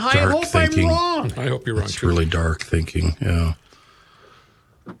hope thinking. I'm wrong. I hope you're wrong. It's really dark thinking. Yeah.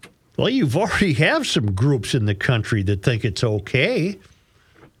 Well, you've already have some groups in the country that think it's okay.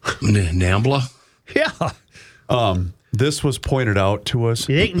 NAMBLA? Yeah. This was pointed out to us.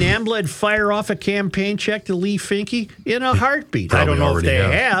 You think NAMBLA'd fire off a campaign check to Lee Finke in a heartbeat? I don't know if they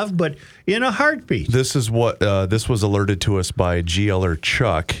have, but in a heartbeat. This is what this was alerted to us by GLer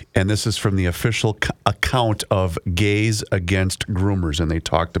Chuck, and this is from the official account of Gays Against Groomers, and they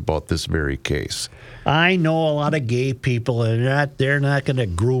talked about this very case. I know a lot of gay people, and they're not going to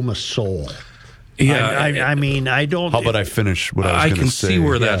groom a soul. Yeah, I mean, I don't. How about I finish what I was going to say? I can see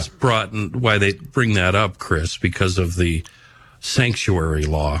where that's brought and why they bring that up, Chris, because of the sanctuary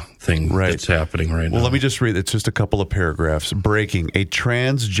law thing that's happening right now. Well, let me just read. It's just a couple of paragraphs. Breaking. A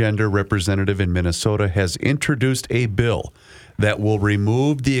transgender representative in Minnesota has introduced a bill that will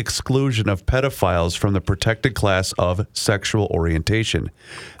remove the exclusion of pedophiles from the protected class of sexual orientation.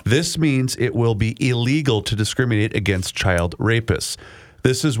 This means it will be illegal to discriminate against child rapists.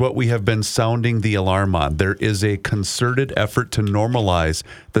 This is what we have been sounding the alarm on. There is a concerted effort to normalize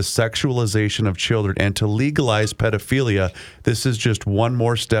the sexualization of children and to legalize pedophilia. This is just one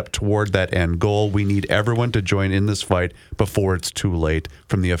more step toward that end goal. We need everyone to join in this fight before it's too late.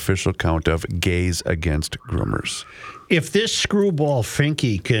 From the official count of Gays Against Groomers. If this screwball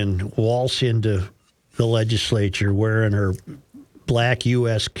Finke can waltz into the legislature wearing her black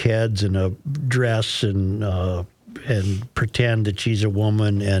U.S. Keds and a dress and pretend that she's a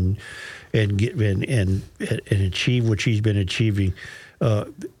woman and achieve what she's been achieving,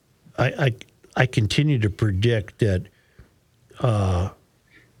 I continue to predict that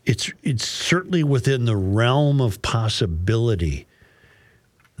it's certainly within the realm of possibility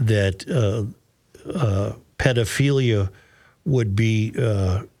that pedophilia would be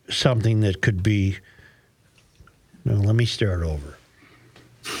something that could be. No, let me start over.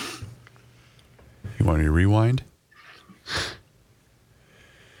 You want me to rewind?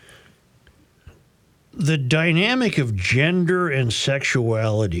 The dynamic of gender and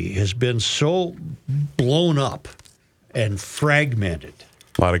sexuality has been so blown up and fragmented.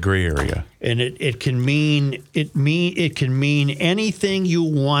 A lot of gray area. And it can mean anything you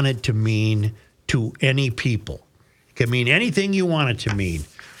want it to mean to any people. It can mean anything you want it to mean.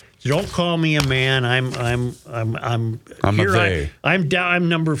 Don't call me a man. I'm a they. I'm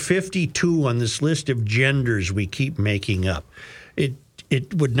number 52 on this list of genders we keep making up.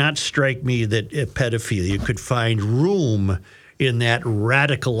 It would not strike me that pedophilia could find room in that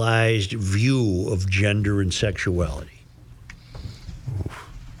radicalized view of gender and sexuality.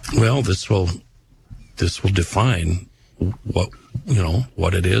 Well, this will define what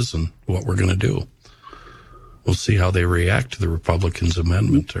it is and what we're going to do. We'll see how they react to the Republicans'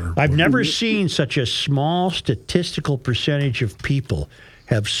 amendment. I've never seen such a small statistical percentage of people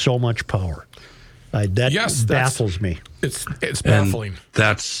have so much power. That baffles me. It's baffling. And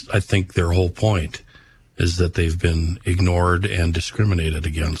that's, I think, their whole point, is that they've been ignored and discriminated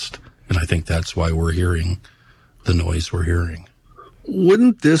against. And I think that's why we're hearing the noise we're hearing.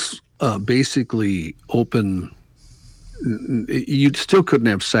 Wouldn't this basically open... You still couldn't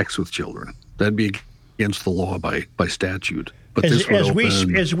have sex with children. That'd be against the law by statute. But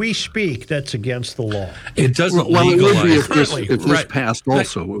as we speak, that's against the law. It doesn't legalize. If this passed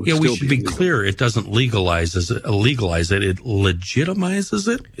also. We should be clear. It doesn't legalize it. It legitimizes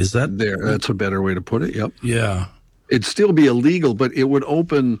it. Is that there? That's a better way to put it. Yep. Yeah. It'd still be illegal, but it would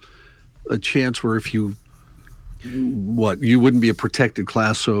open a chance where if you wouldn't be a protected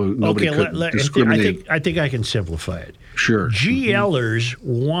class, so nobody could discriminate. I think I can simplify it. Sure. GLers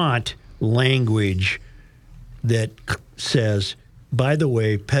want language that says, by the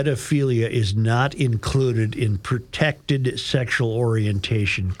way, pedophilia is not included in protected sexual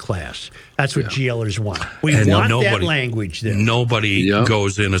orientation class. That's what GLers want. We want that language there. Nobody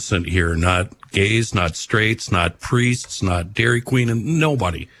goes innocent here. Not gays, not straights, not priests, not Dairy Queen, and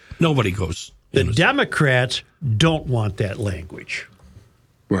nobody goes innocent. The Democrats don't want that language.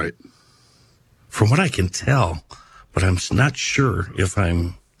 Right. From what I can tell, but I'm not sure if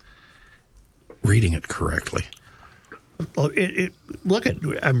I'm reading it correctly.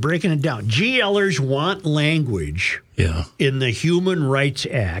 I'm breaking it down. GLers want language in the Human Rights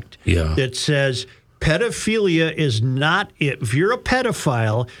Act that says pedophilia is not, if you're a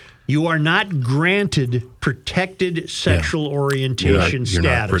pedophile, you are not granted protected sexual orientation status. You're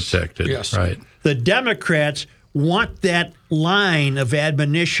not protected. Yes. Right. The Democrats want that line of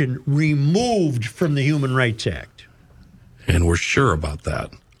admonition removed from the Human Rights Act. And we're sure about that.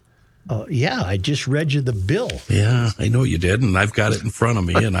 I just read you the bill. Yeah, I know you did, and I've got it in front of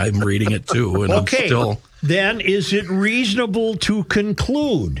me, and I'm reading it too. And then is it reasonable to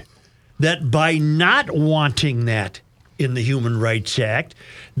conclude that by not wanting that in the Human Rights Act.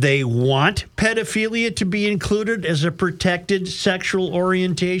 They want pedophilia to be included as a protected sexual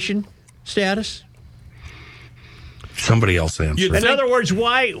orientation status. Somebody else answer. In other words,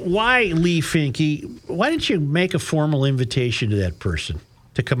 why, Lee Finke, why didn't you make a formal invitation to that person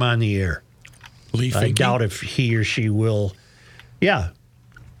to come on the air? Lee Finke? I doubt if he or she will. Yeah.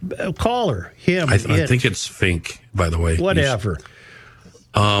 Call her, him. I think it's Fink, by the way. Whatever.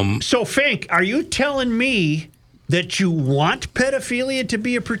 So, Fink, are you telling me that you want pedophilia to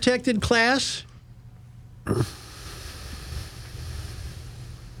be a protected class?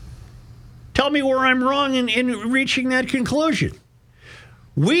 Tell me where I'm wrong in reaching that conclusion.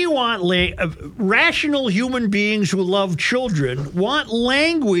 We want rational human beings who love children want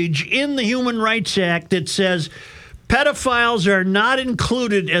language in the Human Rights Act that says pedophiles are not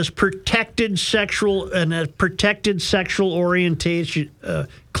included as protected sexual orientation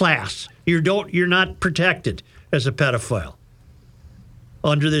class. You're not protected as a pedophile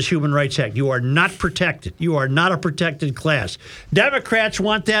under this Human Rights Act. You are not protected. You are not a protected class. Democrats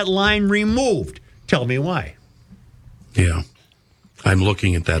want that line removed. Tell me why. Yeah. I'm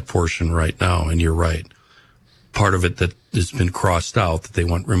looking at that portion right now, and you're right. Part of it that has been crossed out that they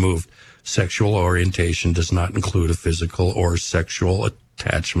want removed. Sexual orientation does not include a physical or sexual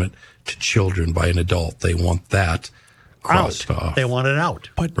attachment to children by an adult. They want that crossed off. They want it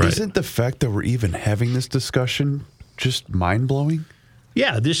out. But isn't the fact that we're even having this discussion just mind-blowing?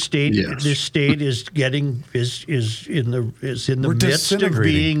 Yeah, this state is getting is in the midst of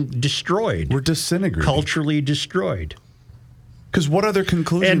being destroyed. We're disintegrating. Culturally destroyed. Because what other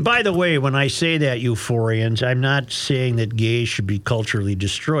conclusion? And by the way, when I say that, euphorians, I'm not saying that gays should be culturally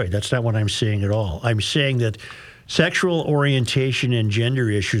destroyed. That's not what I'm saying at all. I'm saying that sexual orientation and gender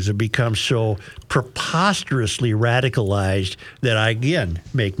issues have become so preposterously radicalized that I, again,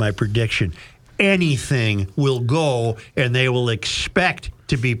 make my prediction. Anything will go, and they will expect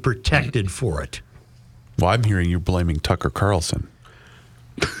to be protected for it. Well, I'm hearing you're blaming Tucker Carlson.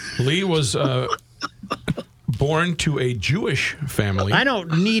 Lee was born to a Jewish family. I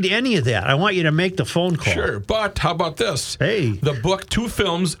don't need any of that. I want you to make the phone call. Sure, but how about this? Hey. The book, 2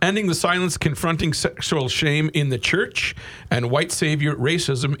 films, Ending the Silence, Confronting Sexual Shame in the Church, and White Savior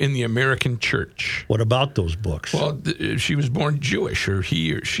Racism in the American Church. What about those books? Well, she was born Jewish, or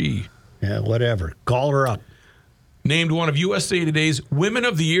he or she. Yeah, whatever. Call her up. Named one of USA Today's Women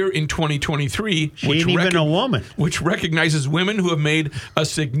of the Year in 2023. She ain't even a woman. Which recognizes women who have made a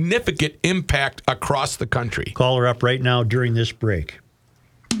significant impact across the country. Call her up right now during this break.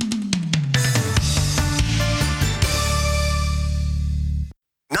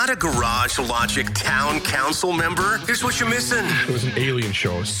 Not a Garage Logic town council member? Here's what you're missing. It was an alien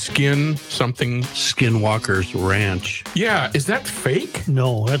show. Skin something. Skinwalker's Ranch. Yeah, is that fake?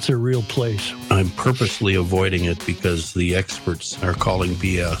 No, that's a real place. I'm purposely avoiding it because the experts are calling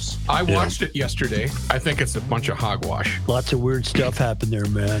BS. I watched it yesterday. I think it's a bunch of hogwash. Lots of weird stuff happened there,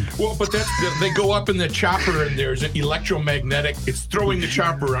 man. Well, but they go up in the chopper and there's an electromagnetic. It's throwing the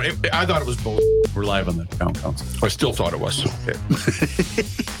chopper around. I thought it was bull. We're live on the town council. I still thought it was. Okay.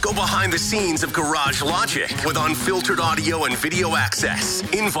 Go behind the scenes of Garage Logic with unfiltered audio and video access,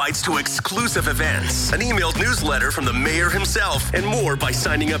 invites to exclusive events, an emailed newsletter from the mayor himself, and more by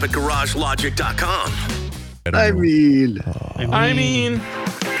signing up at garagelogic.com. I mean.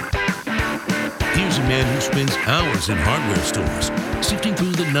 Here's a man who spends hours in hardware stores, sifting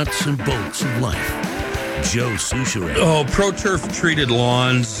through the nuts and bolts of life. Joe Souchere. Oh, ProTurf treated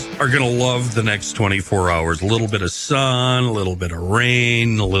lawns are going to love the next 24 hours. A little bit of sun, a little bit of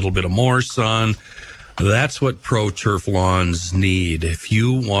rain, a little bit of more sun. That's what ProTurf lawns need. If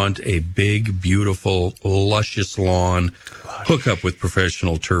you want a big, beautiful, luscious lawn, hook up with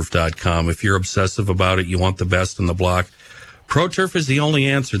ProfessionalTurf.com. If you're obsessive about it, you want the best in the block, ProTurf is the only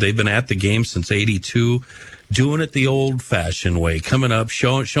answer. They've been at the game since '82. Doing it the old-fashioned way, coming up,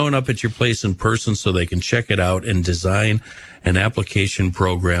 showing up at your place in person so they can check it out and design an application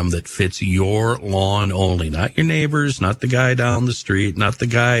program that fits your lawn only, not your neighbors, not the guy down the street, not the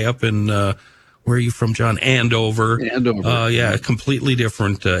guy up in, where are you from, John? Andover. Yeah, completely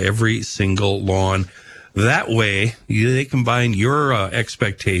different, every single lawn. That way, they combine your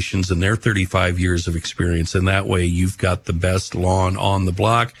expectations and their 35 years of experience, and that way you've got the best lawn on the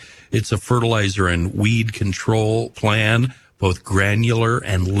block. It's a fertilizer and weed control plan, both granular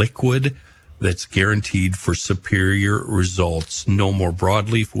and liquid, that's guaranteed for superior results. No more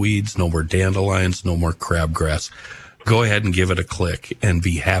broadleaf weeds, no more dandelions, no more crabgrass. Go ahead and give it a click and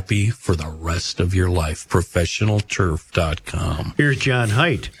be happy for the rest of your life. ProfessionalTurf.com. Here's John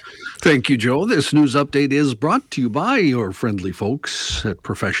Haidt. Thank you, Joe. This news update is brought to you by your friendly folks at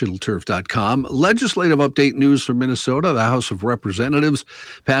professionalturf.com. Legislative update news from Minnesota. The House of Representatives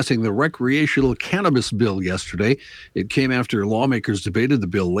passing the recreational cannabis bill yesterday. It came after lawmakers debated the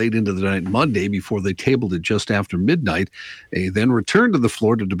bill late into the night Monday before they tabled it just after midnight. They then returned to the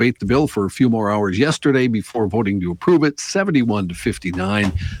floor to debate the bill for a few more hours yesterday before voting to approve it,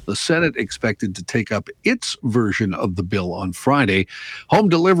 71-59. The Senate expected to take up its version of the bill on Friday. Home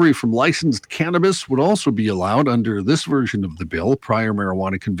delivery from licensed cannabis would also be allowed under this version of the bill. Prior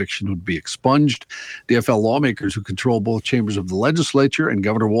marijuana conviction would be expunged. DFL lawmakers who control both chambers of the legislature and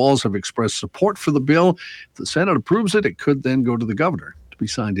Governor Walz have expressed support for the bill. If the Senate approves it, it could then go to the governor to be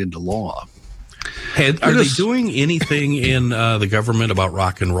signed into law. Hey, are they doing anything in the government about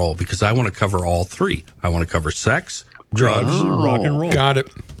rock and roll? Because I want to cover all three. I want to cover sex, drugs, rock and roll. Got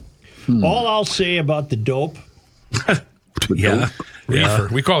it. All I'll say about the dope, Reefer.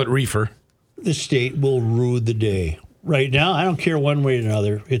 We call it reefer. the state will rue the day. Right now, I don't care one way or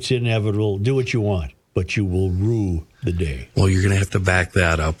another. It's inevitable. Do what you want, but you will rue the day. Well, you're going to have to back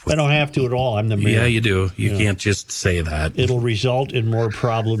that up. I don't have to at all. I'm the mayor. Yeah, you do. You can't just say that. It'll result in more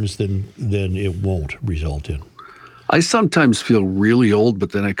problems than it won't result in. I sometimes feel really old,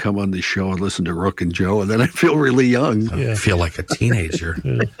 but then I come on the show and listen to Rook and Joe, and then I feel really young. I feel like a teenager.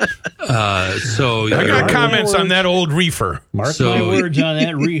 So I got comments on that old reefer. Mark my words on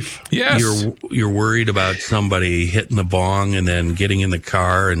that reef. Yes. You're worried about somebody hitting the bong and then getting in the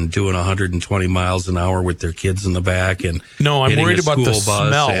car and doing 120 miles an hour with their kids in the back and no, I'm worried about the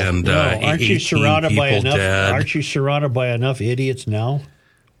smell. And aren't you surrounded by enough? Dead. Aren't you surrounded by enough idiots now?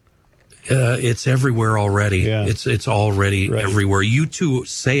 It's everywhere already. Yeah. It's already everywhere. You two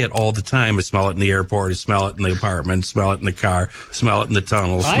say it all the time. I smell it in the airport. I smell it in the apartment. Smell it in the car. Smell it in the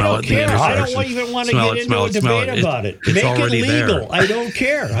tunnel. Smell it in the intersection. I don't even want to get into a debate about it. It's Make already it legal. there. I don't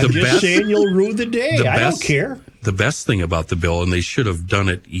care. I'm just saying you'll rue the day. I don't care. The best thing about the bill, and they should have done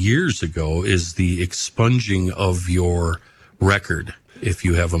it years ago, is the expunging of your record if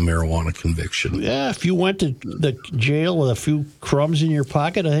you have a marijuana conviction. Yeah, if you went to the jail with a few crumbs in your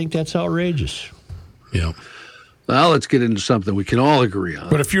pocket, I think that's outrageous. Yeah. Well, let's get into something we can all agree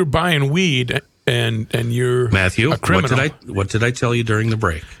on. But if you're buying weed and you're Matthew, a criminal, what did I tell you during the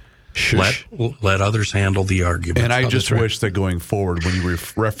break? Let others handle the argument. And I just wish that going forward, when you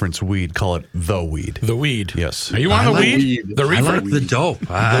reference weed, call it the weed. The weed. Yes. Are you on the weed? The reefer? I like the dope.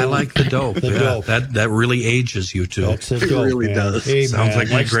 I like the dope. dope. That really ages you too. That's the dope, really man. does. Hey, Sounds man, like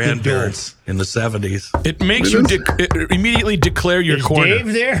my that's the grandparents in the 70s. It makes you immediately declare your dope. Is corner.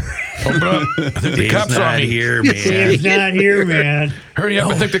 Dave there? The cops saw me. Here, man. Dave's not here, man. Hurry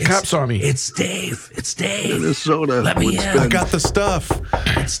up! I think the cops saw me. It's Dave. It's Dave. Minnesota. Let me in. I got the stuff.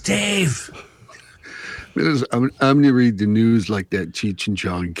 It's Dave. I'm going to read the news like that Cheech and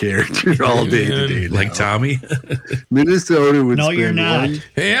Chong character all day today. Like now. Tommy? Minnesota would No, spend you're not.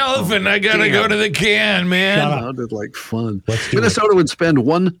 Hey, elephant! I gotta go to the can, man. Sounded like fun. Let's do Minnesota would spend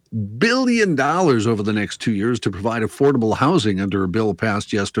 $1 billion over the next 2 years to provide affordable housing under a bill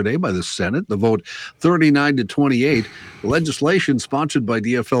passed yesterday by the Senate. The vote 39-28. The legislation sponsored by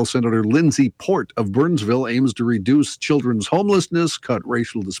DFL Senator Lindsey Port of Burnsville aims to reduce children's homelessness, cut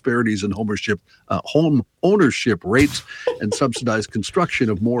racial disparities in home ownership rates, and subsidize construction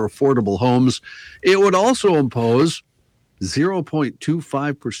of more affordable homes. It would also impose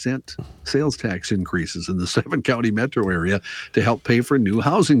 0.25% sales tax increases in the 7-county metro area to help pay for new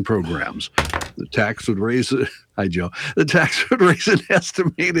housing programs. The tax would raise Hi, Joe. The tax would raise an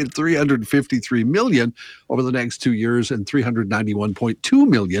estimated $353 million over the next 2 years and $391.2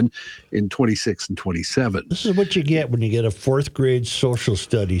 million in 26 and 27. This is what you get when you get a fourth grade social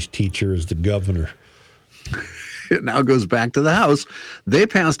studies teacher as the governor. It now goes back to the House. They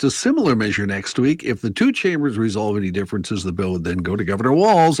passed a similar measure next week. If the two chambers resolve any differences, the bill would then go to Governor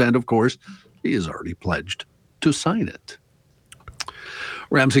Walz, and of course, he has already pledged to sign it.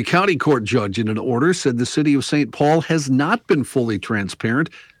 Ramsey County Court judge in an order said the city of St. Paul has not been fully transparent,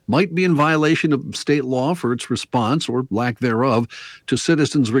 might be in violation of state law for its response or lack thereof to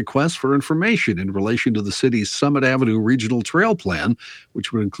citizens' requests for information in relation to the city's Summit Avenue Regional Trail Plan,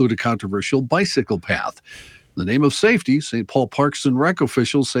 which would include a controversial bicycle path. In the name of safety, St. Paul Parks and Rec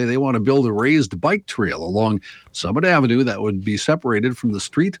officials say they want to build a raised bike trail along Summit Avenue that would be separated from the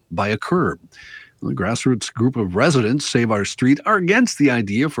street by a curb. The grassroots group of residents, Save Our Street, are against the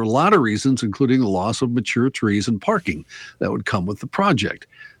idea for a lot of reasons, including the loss of mature trees and parking that would come with the project.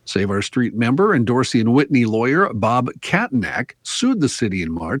 Save Our Street member and Dorsey and Whitney lawyer Bob Katnack sued the city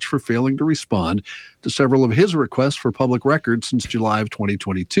in March for failing to respond to several of his requests for public records since July of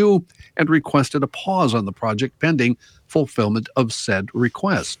 2022 and requested a pause on the project pending fulfillment of said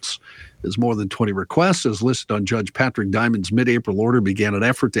requests. His more than 20 requests, as listed on Judge Patrick Diamond's mid-April order, began an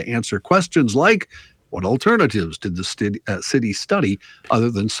effort to answer questions like, what alternatives did the city study other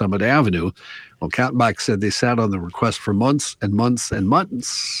than Summit Avenue? Well, Katbach said they sat on the request for months and months and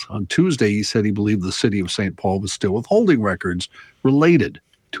months. On Tuesday, he said he believed the city of St. Paul was still withholding records related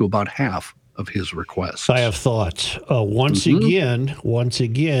to about half of his requests. I have thoughts. Once again,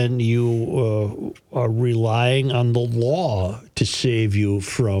 you are relying on the law to save you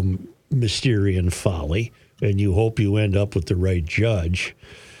from Mysterian folly, and you hope you end up with the right judge.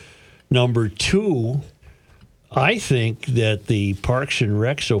 Number two, I think that the Parks and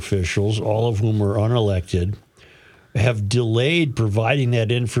Recs officials, all of whom are unelected, have delayed providing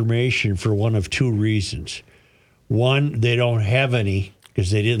that information for one of two reasons. One, they don't have any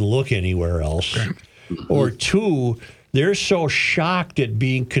because they didn't look anywhere else. Or two, they're so shocked at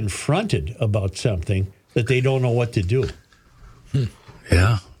being confronted about something that they don't know what to do.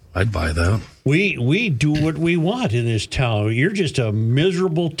 Yeah, I'd buy that. We do what we want in this town. You're just a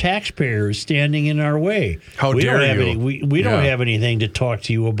miserable taxpayer standing in our way. How we dare don't have you? We don't have anything to talk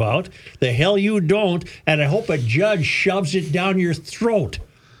to you about. The hell you don't, and I hope a judge shoves it down your throat.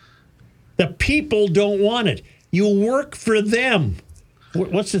 The people don't want it. You work for them.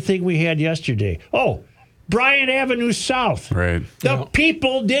 What's the thing we had yesterday? Oh, Bryant Avenue South. Right. The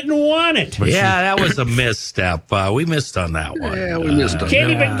people didn't want it. Yeah, that was a misstep. We missed on that one. Yeah, we missed on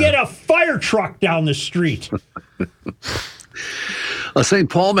Can't that. even get a fire truck down the street. A St.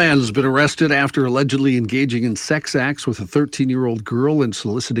 Paul man has been arrested after allegedly engaging in sex acts with a 13-year-old girl and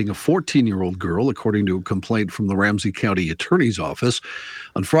soliciting a 14-year-old girl, according to a complaint from the Ramsey County Attorney's Office.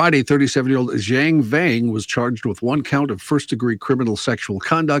 On Friday, 37-year-old Zhang Vang was charged with 1 count of first-degree criminal sexual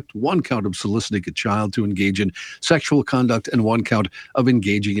conduct, 1 count of soliciting a child to engage in sexual conduct, and 1 count of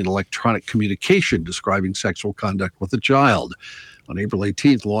engaging in electronic communication describing sexual conduct with a child. On April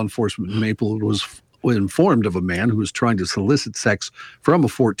 18th, law enforcement in Maplewood was informed of a man who was trying to solicit sex from a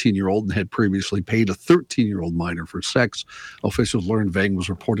 14-year-old and had previously paid a 13-year-old minor for sex. Officials learned Vang was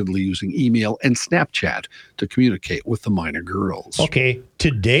reportedly using email and Snapchat to communicate with the minor girls. Okay,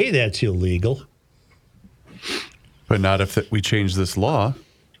 today that's illegal. But not if we change this law.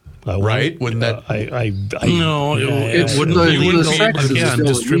 Right? Wouldn't that? No, it wouldn't the legal. sex is Again, still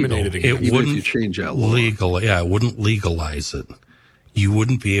discriminated illegal, it even wouldn't if you change that law. legal. Yeah, it wouldn't legalize it. You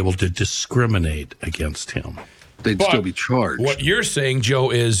wouldn't be able to discriminate against him. They'd still be charged. What you're saying,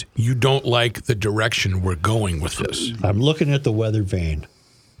 Joe, is you don't like the direction we're going with this. I'm looking at the weather vane.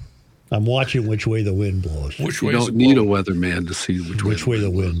 I'm watching which way the wind blows. Which You way? don't need a weatherman to see which way the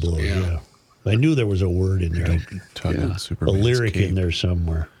wind blows. Yeah. I knew there was a word in there, a lyric in there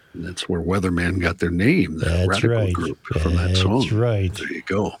somewhere. That's where Weatherman got their name, the That's radical right. group from that song. That's right. There you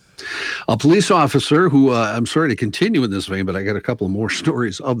go. A police officer who, I'm sorry to continue in this vein, but I got a couple more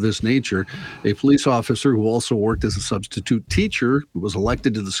stories of this nature. A police officer who also worked as a substitute teacher, who was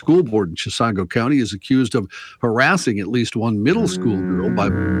elected to the school board in Chisago County, is accused of harassing at least one middle school girl by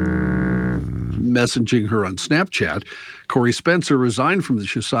messaging her on Snapchat. Corey Spencer resigned from the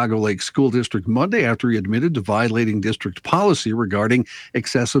Chisago Lake School District Monday after he admitted to violating district policy regarding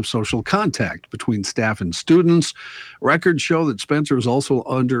excessive social contact between staff and students. Records show that Spencer is also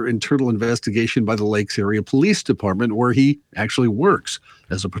under internal investigation by the Lakes Area Police Department, where he actually works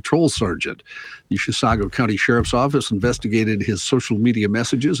as a patrol sergeant. The Chisago County Sheriff's Office investigated his social media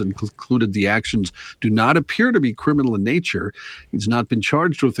messages and concluded the actions do not appear to be criminal in nature. He's not been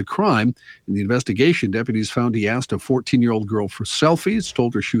charged with the crime. In the investigation, deputies found he asked a 14-year-old girl for selfies,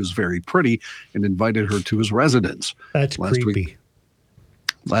 told her she was very pretty, and invited her to his residence. That's creepy.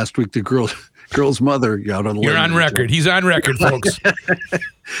 Last week, the girl's mother got on. You're on record. He's on record, folks.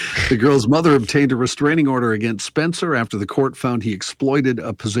 The girl's mother obtained a restraining order against Spencer after the court found he exploited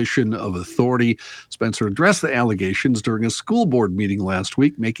a position of authority. Spencer addressed the allegations during a school board meeting last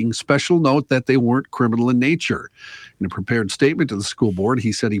week, making special note that they weren't criminal in nature. In a prepared statement to the school board,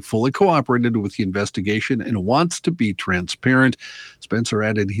 he said he fully cooperated with the investigation and wants to be transparent. Spencer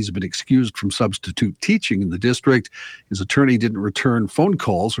added he's been excused from substitute teaching in the district. His attorney didn't return phone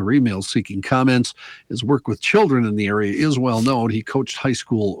calls or emails seeking comments. His work with children in the area is well known. He coached high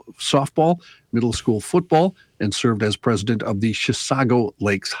school softball, middle school football, and served as president of the Chisago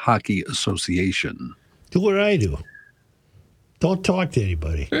Lakes Hockey Association. Do what I do. Don't talk to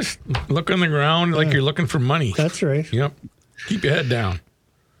anybody. Just look on the ground like you're looking for money. That's right. Yep. Keep your head down.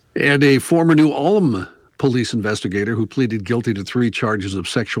 And a former New Ulm police investigator who pleaded guilty to 3 charges of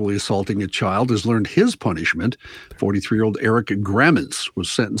sexually assaulting a child has learned his punishment. 43-year-old Eric Grammens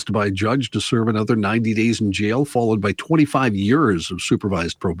was sentenced by a judge to serve another 90 days in jail, followed by 25 years of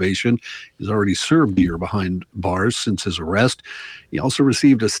supervised probation. He's already served a year behind bars since his arrest. He also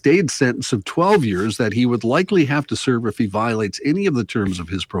received a stayed sentence of 12 years that he would likely have to serve if he violates any of the terms of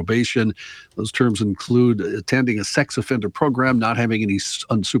his probation. Those terms include attending a sex offender program, not having any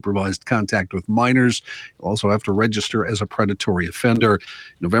unsupervised contact with minors. He'll also have to register as a predatory offender. In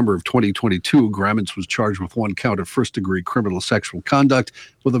November of 2022, Grammens was charged with 1 count of first-degree criminal sexual conduct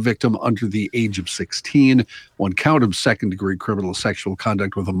with a victim under the age of 16, 1 count of second-degree criminal sexual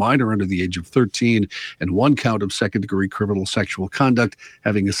conduct with a minor under the age of 13, and 1 count of second-degree criminal sexual conduct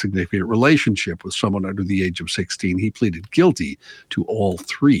having a significant relationship with someone under the age of 16. He pleaded guilty to all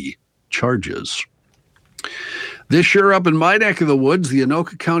 3 charges. This year, up in my neck of the woods, the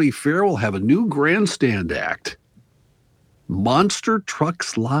Anoka County Fair will have a new grandstand act. Monster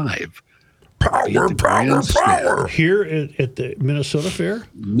Trucks Live. Power. Here at the Minnesota Fair?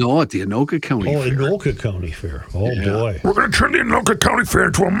 No, at the Anoka County Fair. Anoka County Fair. Oh, yeah. Boy. We're going to turn the Anoka County Fair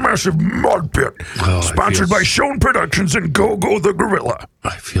into a massive mud pit. Sponsored by Schoen Productions and Go the Gorilla.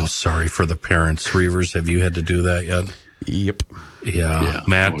 I feel sorry for the parents. Reavers, have you had to do that yet? Yep. Yeah.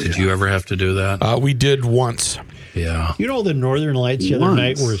 Matt, did you ever have to do that? We did once. Yeah. You know, the Northern Lights the other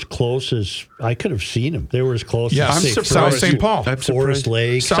night were as close as I could have seen them. They were as close as South St. Paul. Forest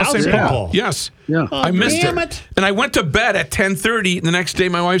Lake. South St. Paul. Yes. Yeah. I missed it. And I went to bed at 10:30. The next day,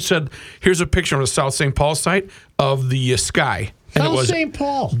 my wife said, here's a picture on the South St. Paul site of the sky. And South it was St.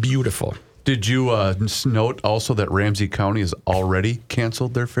 Paul. Beautiful. Did you note also that Ramsey County has already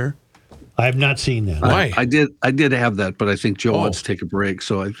canceled their fair? I have not seen that. Why? I did have that, but I think Joe wants to take a break,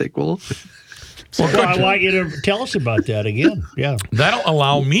 so I think Well, I want you to tell us about that again. Yeah. That'll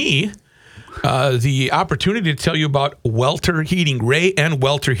allow me the opportunity to tell you about Welter Heating. Ray and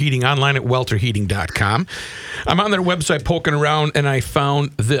Welter Heating online at welterheating.com. I'm on their website poking around, and I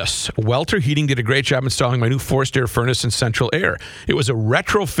found this. Welter Heating did a great job installing my new forced air furnace in central air. It was a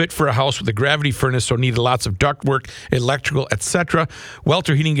retrofit for a house with a gravity furnace, so it needed lots of ductwork, electrical, etc.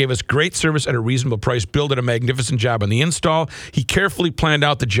 Welter Heating gave us great service at a reasonable price. Bill did a magnificent job on the install. He carefully planned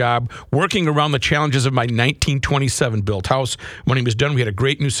out the job, working around the challenges of my 1927 built house. When he was done, we had a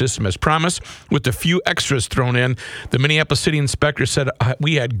great new system as promised, with a few extras thrown in. The Minneapolis City Inspector said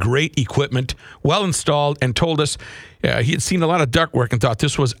we had great equipment, well installed, and told us he had seen a lot of ductwork and thought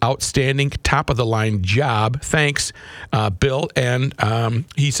this was outstanding, top-of-the-line job. Thanks, Bill. And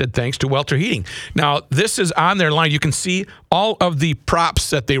he said thanks to Welter Heating. Now, this is on their line. You can see all of the props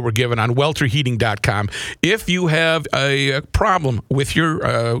that they were given on welterheating.com. If you have a problem with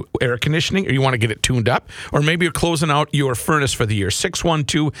your air conditioning, or you want to get it tuned up, or maybe you're closing out your furnace for the year,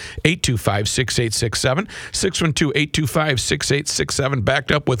 612-825-6867, 612-825-6867,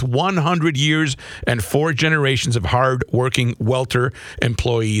 backed up with 100 years and 4 generations of hard-working Welter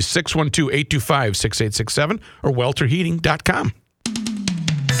employees. 612-825-6867 or welterheating.com.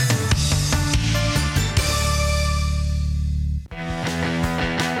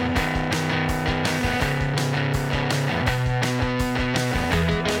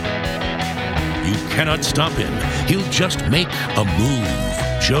 You cannot stop him. He'll just make a move.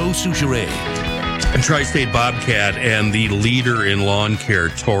 Joe Souchere. And Tri-State Bobcat and the leader in lawn care,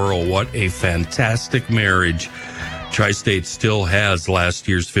 Toro. What a fantastic marriage. Tri-State still has last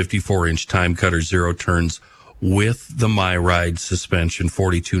year's 54-inch time cutter zero turns with the MyRide suspension,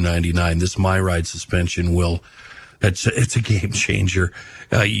 $42.99. This MyRide suspension it's a game changer.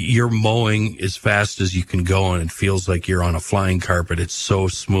 You're mowing as fast as you can go, and it feels like you're on a flying carpet. It's so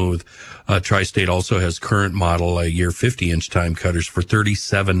smooth. Tri-State also has current model year 50-inch time cutters for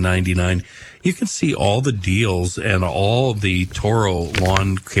 $37.99. You can see all the deals and all the Toro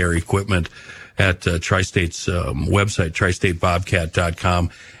lawn care equipment at Tri-State's website,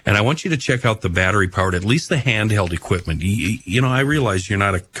 tristatebobcat.com. And I want you to check out the battery-powered, at least the handheld equipment. You know, I realize you're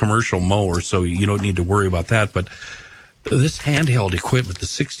not a commercial mower, so you don't need to worry about that. But this handheld equipment, the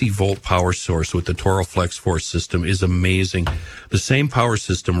 60-volt power source with the Toro Flex Force system is amazing. The same power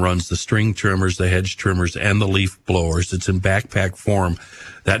system runs the string trimmers, the hedge trimmers, and the leaf blowers. It's in backpack form.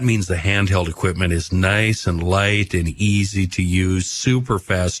 That means the handheld equipment is nice and light and easy to use, super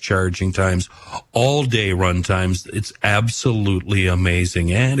fast charging times, all day run times. It's absolutely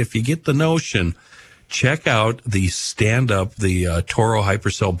amazing. And if you get the notion, check out the stand-up, the Toro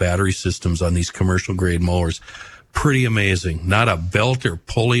Hypercell battery systems on these commercial grade mowers. Pretty amazing. Not a belt or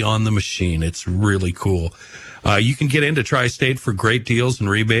pulley on the machine. It's really cool. You can get into Tri-State for great deals and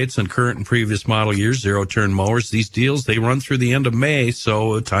rebates on current and previous model years, zero-turn mowers. These deals, they run through the end of May,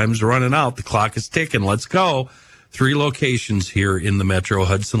 so time's running out. The clock is ticking. Let's go. 3 locations here in the Metro,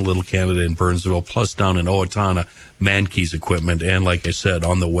 Hudson, Little Canada, and Burnsville, plus down in Owatonna, Mankey's Equipment, and like I said,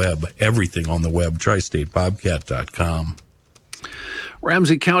 on the web, everything on the web, tristatebobcat.com.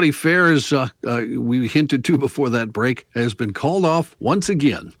 Ramsey County Fair, as we hinted to before that break, has been called off once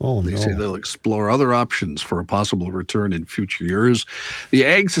again. They say they'll explore other options for a possible return in future years. The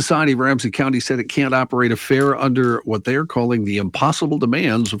Ag Society of Ramsey County said it can't operate a fair under what they're calling the impossible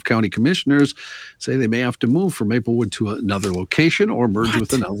demands of county commissioners. Say they may have to move from Maplewood to another location or merge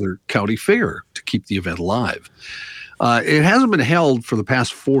with another county fair to keep the event alive. It hasn't been held for the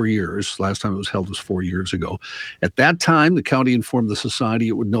past 4 years. Last time it was held was 4 years ago. At that time, the county informed the society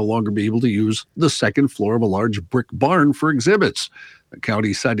it would no longer be able to use the second floor of a large brick barn for exhibits. The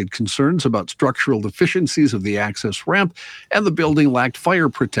county cited concerns about structural deficiencies of the access ramp, and the building lacked fire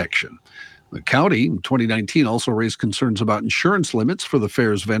protection. The county in 2019 also raised concerns about insurance limits for the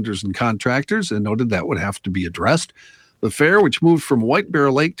fair's vendors and contractors and noted that would have to be addressed. The fair, which moved from White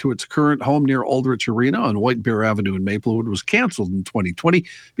Bear Lake to its current home near Aldrich Arena on White Bear Avenue in Maplewood, was canceled in 2020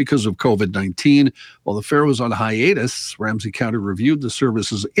 because of COVID-19. While the fair was on hiatus, Ramsey County reviewed the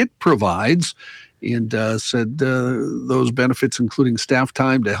services it provides and said those benefits, including staff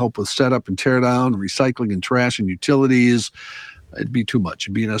time to help with setup and tear down, recycling and trash and utilities, it'd be too much.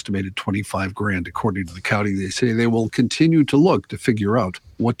 It'd be an estimated $25,000, according to the county. They say they will continue to look to figure out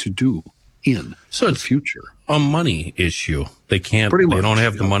what to do in the future. A money issue. They can't. They don't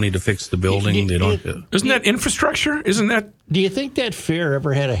have the money to fix the building. They don't. Isn't that infrastructure? Isn't that? Do you think that fair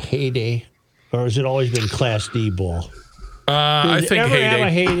ever had a heyday, or has it always been Class D ball? I think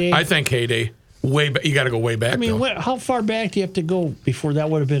heyday. I think heyday. You got to go way back. I mean, how far back do you have to go before that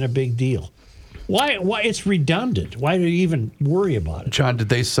would have been a big deal? Why? It's redundant. Why do you even worry about it? John, did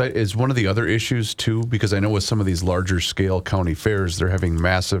they cite is one of the other issues too? Because I know with some of these larger scale county fairs, they're having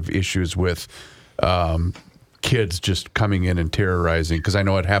massive issues with kids just coming in and terrorizing. Because I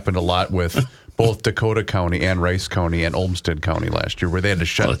know it happened a lot with both Dakota County and Rice County and Olmsted County last year, where they had to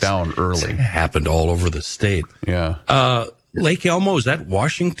shut down early. It happened all over the state. Yeah. Lake Elmo, is that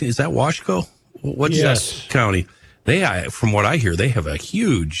Washington? Is that Washco? What's that county? They, from what I hear, they have a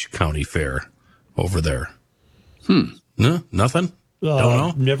huge county fair over there. No, nothing. Don't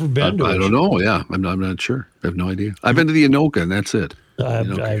know. Never been to it. I don't know. Yeah, I'm not sure. I have no idea. I've been to the Anoka, and that's it. I've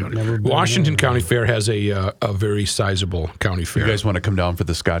never been. Washington County Fair has a very sizable county fair. You guys want to come down for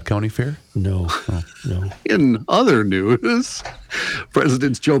the Scott County Fair? No. In other news,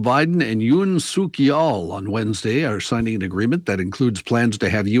 Presidents Joe Biden and Yoon Suk Yeol on Wednesday are signing an agreement that includes plans to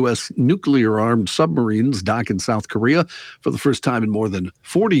have U.S. nuclear-armed submarines dock in South Korea for the first time in more than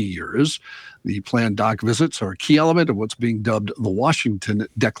 40 years. The planned dock visits are a key element of what's being dubbed the Washington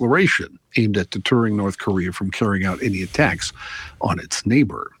Declaration, aimed at deterring North Korea from carrying out any attacks on its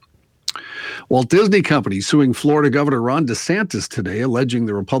neighbor. Walt Disney Company suing Florida Governor Ron DeSantis today, alleging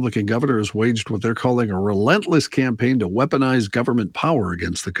the Republican governor has waged what they're calling a relentless campaign to weaponize government power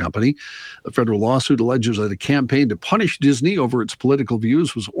against the company. The federal lawsuit alleges that a campaign to punish Disney over its political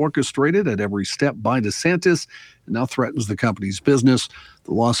views was orchestrated at every step by DeSantis and now threatens the company's business.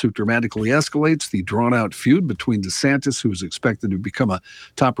 The lawsuit dramatically escalates the drawn-out feud between DeSantis, who is expected to become a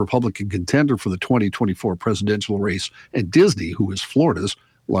top Republican contender for the 2024 presidential race, and Disney, who is Florida's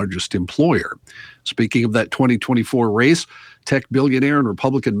largest employer. Speaking of that 2024 race, tech billionaire and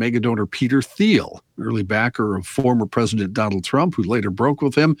Republican megadonor Peter Thiel, early backer of former President Donald Trump, who later broke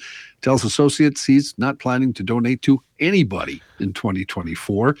with him, tells associates he's not planning to donate to anybody in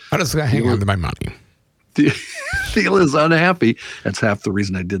 2024. How does that hang on to my money? Thiel is unhappy. That's half the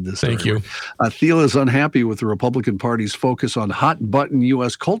reason I did this. Thank you. Thiel is unhappy with the Republican Party's focus on hot-button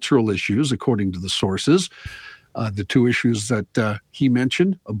U.S. cultural issues, according to the sources. The two issues that he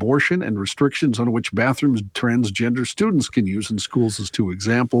mentioned, abortion and restrictions on which bathrooms transgender students can use in schools, as two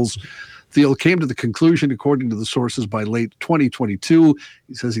examples. Thiel came to the conclusion, according to the sources, by late 2022.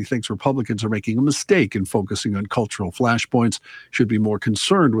 He says he thinks Republicans are making a mistake in focusing on cultural flashpoints, should be more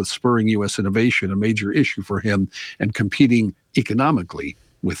concerned with spurring U.S. innovation, a major issue for him, and competing economically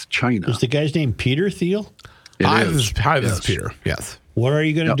with China. Is the guy's name Peter Thiel? This is Peter, yes. What are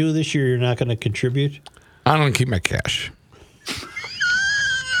you going to do this year? You're not going to contribute? I'm going to keep my cash.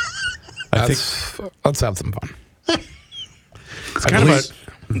 Let's have some fun. It's kind of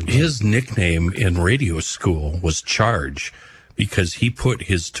his nickname in radio school was Charge because he put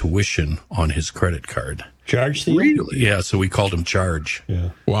his tuition on his credit card. Charge Thiel? Really? Yeah, so we called him Charge.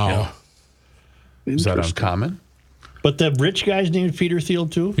 Yeah. Wow. Yeah. Is that uncommon? But the rich guy's named Peter Thiel,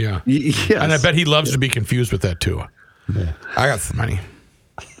 too? Yeah. Yes. And I bet he loves to be confused with that, too. Yeah. I got some money.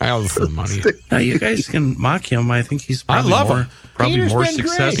 I got some money. Now, you guys can mock him. I think he's probably him. Peter's more been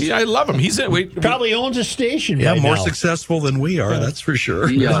successful. great. Yeah, I love him. He's probably owns a station. Yeah, right more now. successful than we are. That's for sure.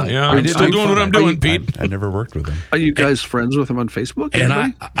 Yeah, I'm still doing what I'm doing, Pete. I never worked with him. Are you guys friends with him on Facebook? And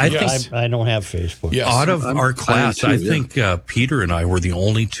I Yes. think I don't have Facebook. Yes. out of our class, I am I too, think Peter and I were the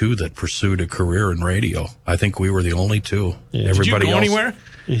only two that pursued a career in radio. I think we were the only two. Yeah. Everybody Did you go else, anywhere?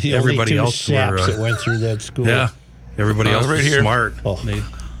 The everybody only two else saps were, that went through that school. yeah. Everybody else right was here. smart. Oh.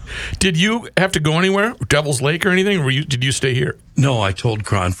 Did you have to go anywhere? Devil's Lake or anything? Or did you stay here? No, I told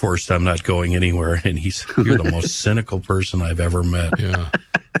Cronforst I'm not going anywhere, and he said, "You're the most cynical person I've ever met." Yeah.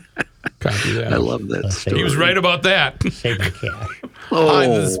 Copy that. I love that story. He was right about that. Save the cash. Hi,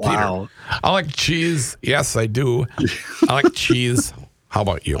 this is Peter. Wow. I like cheese. Yes, I do. I like cheese. How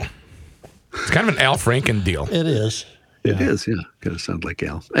about you? It's kind of an Al Franken deal. It is. It is, yeah. Kind of sound like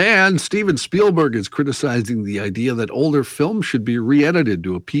Al. And Steven Spielberg is criticizing the idea that older films should be re-edited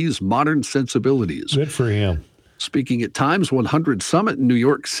to appease modern sensibilities. Good for him. Speaking at Times 100 Summit in New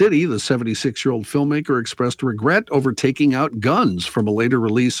York City, the 76-year-old filmmaker expressed regret over taking out guns from a later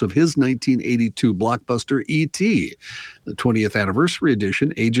release of his 1982 blockbuster E.T. The 20th anniversary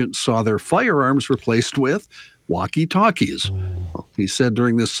edition, agents saw their firearms replaced with walkie-talkies. Well, he said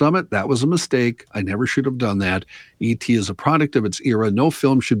during this summit, that was a mistake. I never should have done that. E.T. is a product of its era. No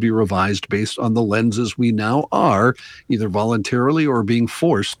film should be revised based on the lenses we now are, either voluntarily or being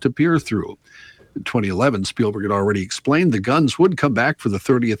forced to peer through. In 2011, Spielberg had already explained the guns would come back for the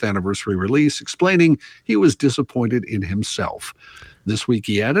 30th anniversary release, explaining he was disappointed in himself. This week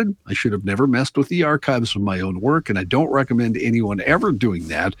he added, I should have never messed with the archives of my own work, and I don't recommend anyone ever doing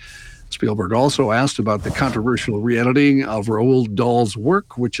that. Spielberg also asked about the controversial re-editing of Roald Dahl's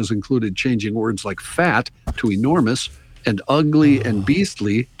work, which has included changing words like fat to enormous and ugly and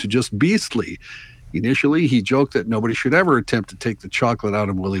beastly to just beastly. Initially, he joked that nobody should ever attempt to take the chocolate out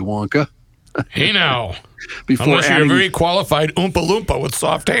of Willy Wonka. Hey now. Before Unless you're a adding, very qualified Oompa Loompa with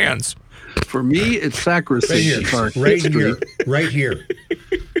soft hands. For me, it's sacrosanct. It's our history. Right here.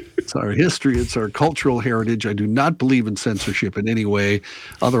 It's our history. It's our cultural heritage. I do not believe in censorship in any way.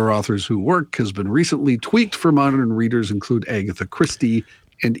 Other authors whose work has been recently tweaked for modern readers include Agatha Christie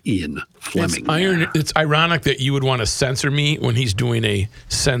and Ian Fleming. It's ironic that you would want to censor me when he's doing a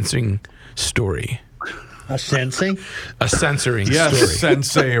sensing story. A sensing? A censoring Yes, story.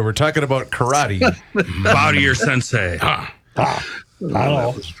 sensei. We're talking about karate. Bow to your sensei. That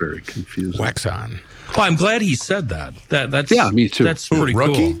was very confusing. Wax on. Well, I'm glad he said that. That's Yeah, me too. That's pretty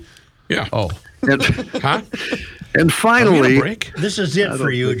Rookie? cool. Yeah. Oh. And, Huh? and Are we on a finally, break? This is it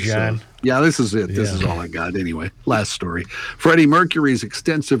for you, John. Yeah, this is it. This is all I got anyway. Last story. Freddie Mercury's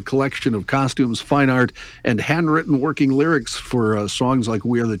extensive collection of costumes, fine art, and handwritten working lyrics for songs like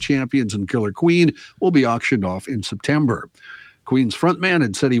We Are the Champions and Killer Queen will be auctioned off in September. Queen's frontman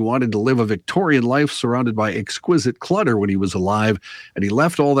had said he wanted to live a Victorian life surrounded by exquisite clutter when he was alive, and he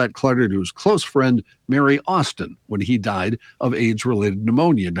left all that clutter to his close friend, Mary Austin, when he died of AIDS-related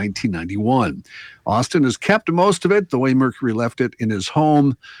pneumonia in 1991. Austin has kept most of it the way Mercury left it in his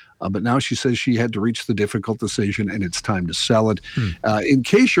home, but now she says she had to reach the difficult decision and it's time to sell it. In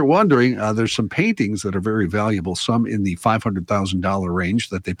case you're wondering, there's some paintings that are very valuable, some in the $500,000 range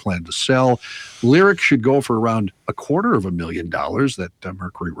that they plan to sell. Lyrics should go for around $250,000 that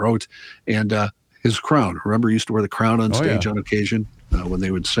Mercury wrote. And his crown, remember he used to wear the crown on stage on occasion when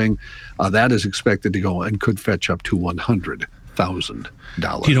they would sing. That is expected to go and could fetch up to $100,000.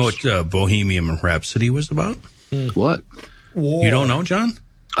 Do you know what Bohemian Rhapsody was about? What? War. You don't know, John?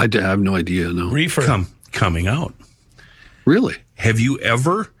 I have no idea, no. Reefer. Coming out. Really? Have you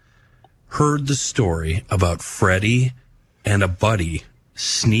ever heard the story about Freddie and a buddy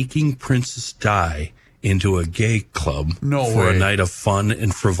sneaking Princess Di into a gay club for a night of fun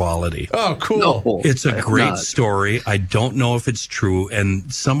and frivolity? Oh, cool. No, it's a great not. story. I don't know if it's true.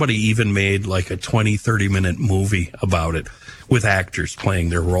 And somebody even made like a 20, 30-minute movie about it with actors playing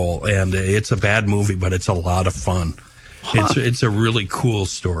their role. And it's a bad movie, but it's a lot of fun. It's a really cool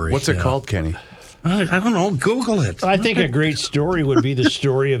story. What's it called, Kenny? I don't know. Google it. I think a great story would be the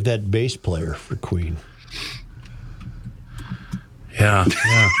story of that bass player for Queen. Yeah.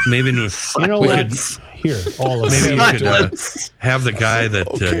 Maybe You know we what? could Here, all of maybe it. you could have the guy that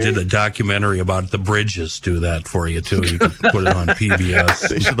did a documentary about the bridges do that for you too. You could put it on PBS.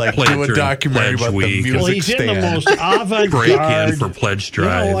 They should like Play do it a during documentary Pledge about Week. the music Well, he's in the stand. most avant-garde. Break in for pledge You know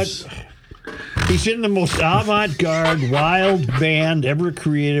drives. what? He's in the most avant-garde, wild band ever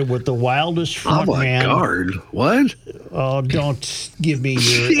created with the wildest frontman. Avant-garde? What? Oh, don't give me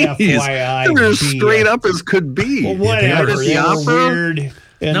your FYI. They're as straight up as could be. Well, whatever. They were weird.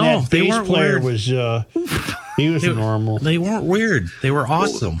 And No, that they bass weren't player weird. was, he was normal. They weren't weird. They were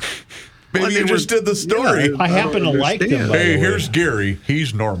awesome. Maybe you just did the story. I happen to like them, by Hey, the way. here's Gary.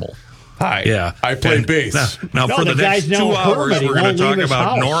 He's normal. Hi. Yeah. I play bass. Now No, for the the next guy's now 2 a hours, hermit. He we're going won't to talk leave his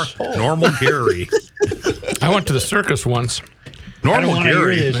about house. normal Gary. I went to the circus once. I don't Normal want to hear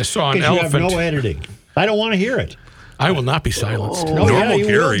Gary. this I saw an 'cause you elephant. have no editing. I don't want to hear it. I will not be silenced. No, Normal you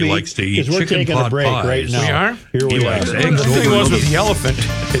will Gary be, likes to eat 'cause we're chicken taking a pot break pies. right now. We are? Here He we likes are. eggs The thing over was the with the elephant,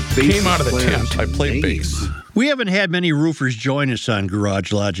 it came out of the tent. I play bass. We haven't had many roofers join us on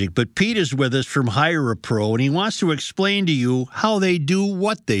Garage Logic, but Pete is with us from Hire a Pro, and he wants to explain to you how they do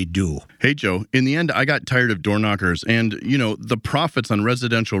what they do. Hey, Joe. In the end, I got tired of door knockers, and, the profits on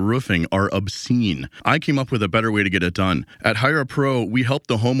residential roofing are obscene. I came up with a better way to get it done. At Hire a Pro, we help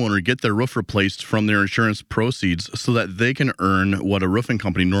the homeowner get their roof replaced from their insurance proceeds so that they can earn what a roofing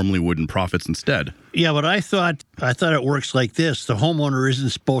company normally would in profits instead. Yeah, but I thought it works like this. The homeowner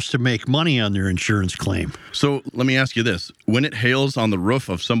isn't supposed to make money on their insurance claim. So let me ask you this. When it hails on the roof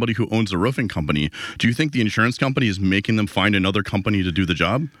of somebody who owns a roofing company, do you think the insurance company is making them find another company to do the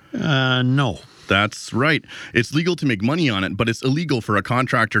job? No. That's right. It's legal to make money on it, but it's illegal for a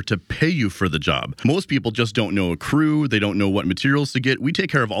contractor to pay you for the job. Most people just don't know a crew. They don't know what materials to get. We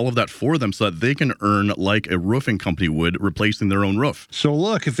take care of all of that for them so that they can earn like a roofing company would, replacing their own roof. So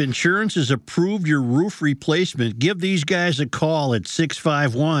look, if insurance has approved your roof replacement, give these guys a call at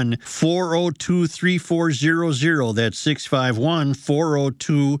 651-402-3400. That's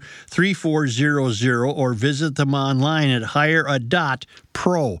 651-402-3400, or visit them online at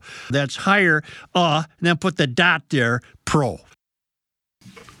hirea.pro. That's hire and then put the dot there, pro.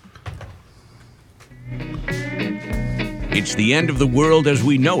 It's the end of the world as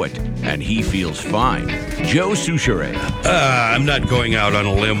we know it, and he feels fine. Joe Souchere. I'm not going out on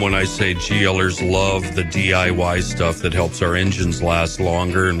a limb when I say GLers love the DIY stuff that helps our engines last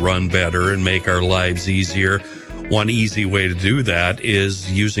longer and run better and make our lives easier. One easy way to do that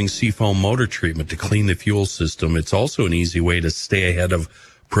is using Seafoam motor treatment to clean the fuel system. It's also an easy way to stay ahead of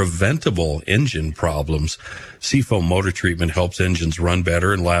preventable engine problems. Seafoam motor treatment helps engines run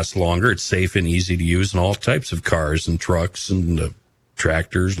better and last longer. It's safe and easy to use in all types of cars and trucks and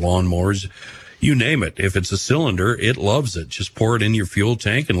tractors, lawnmowers, you name it. If it's a cylinder, it loves it. Just pour it in your fuel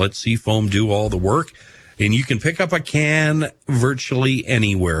tank and let Seafoam do all the work. And you can pick up a can virtually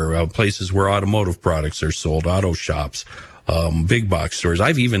anywhere, places where automotive products are sold, auto shops, big box stores.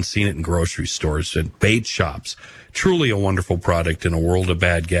 I've even seen it in grocery stores and bait shops. Truly a wonderful product in a world of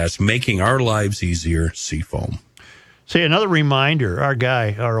bad gas, making our lives easier. Seafoam. Say, another reminder,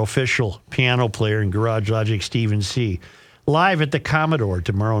 our official piano player in Garage Logic, Stephen C., live at the Commodore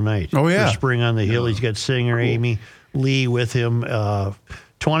tomorrow night. Oh, yeah. For Spring on the Hill. He's got singer Amy Lee with him.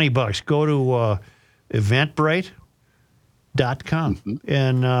 $20. Go to eventbrite.com.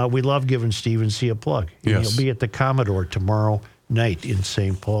 And we love giving Stephen C. a plug. And Yes. He'll be at the Commodore tomorrow night in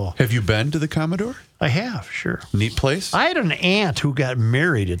St. Paul. Have you been to the Commodore? I have, sure. Neat place? I had an aunt who got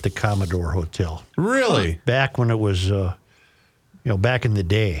married at the Commodore Hotel. Really? Back when it was, back in the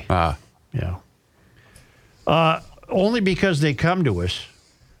day. Yeah. Only because they come to us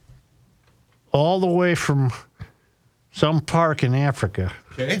all the way from some park in Africa.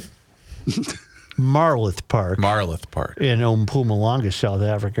 Okay. Marloth Park. In Mpumalanga, South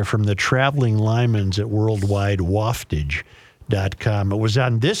Africa, from the traveling Lymans at worldwidewaftage.com. It was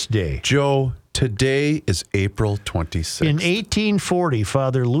on this day. Joe, today is April 26th. In 1840,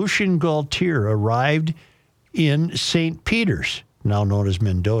 Father Lucian Gaultier arrived in St. Peter's, now known as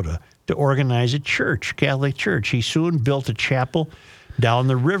Mendota, to organize a church, Catholic church. He soon built a chapel down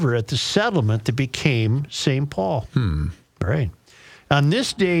the river at the settlement that became St. Paul. Right. On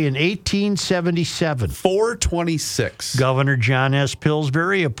this day in 1877, 426, Governor John S.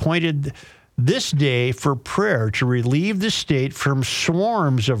 Pillsbury appointed this day for prayer to relieve the state from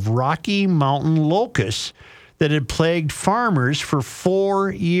swarms of Rocky Mountain locusts that had plagued farmers for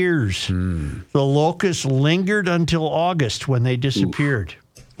 4 years. The locusts lingered until August when they disappeared.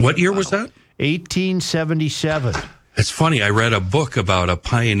 What year was that? 1877. It's funny. I read a book about a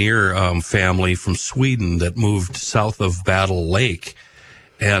pioneer family from Sweden that moved south of Battle Lake,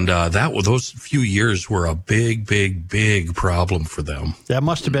 and those few years were a big, big, big problem for them. That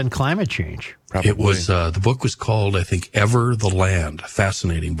must have been climate change. Probably. It was. The book was called, I think, Ever the Land.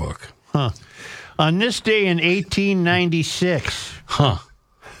 Fascinating book. On this day in 1896,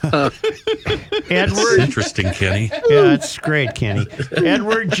 Edward, interesting, Kenny. Yeah, it's great, Kenny.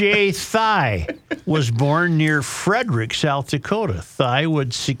 Edward J. Thigh was born near Frederick, South Dakota. Thigh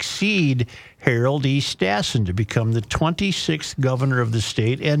would succeed Harold E. Stassen to become the 26th governor of the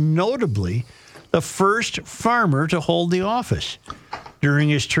state and notably the first farmer to hold the office. During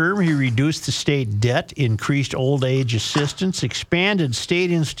his term, he reduced the state debt, increased old age assistance, expanded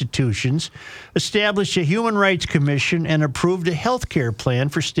state institutions, established a human rights commission, and approved a health care plan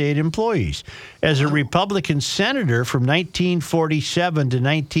for state employees. As a Republican senator from 1947 to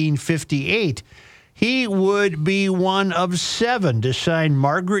 1958, he would be one of 7 to sign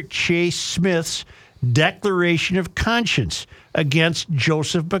Margaret Chase Smith's Declaration of Conscience against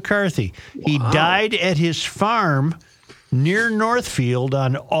Joseph McCarthy. He died at his farm near Northfield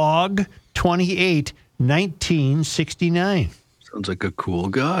on Aug 28, 1969. Sounds like a cool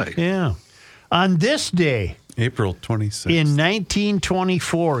guy. Yeah. On this day, April 26th. In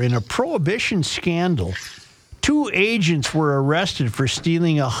 1924, in a prohibition scandal, 2 agents were arrested for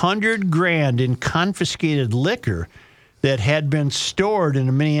stealing $100,000 in confiscated liquor that had been stored in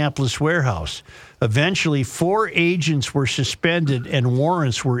a Minneapolis warehouse. Eventually, 4 agents were suspended and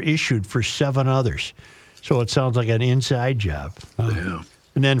warrants were issued for 7 others. So it sounds like an inside job. Yeah.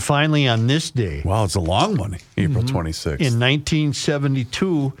 And then finally on this day. Wow, it's a long one, April 26th. In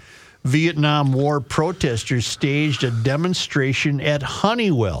 1972, Vietnam War protesters staged a demonstration at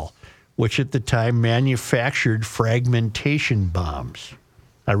Honeywell, which at the time manufactured fragmentation bombs.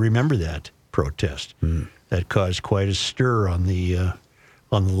 I remember that protest. That caused quite a stir on the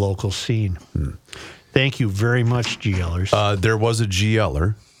local scene. Thank you very much, GLers. There was a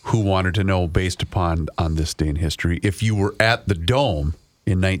GLer who wanted to know, based upon on this day in history, if you were at the Dome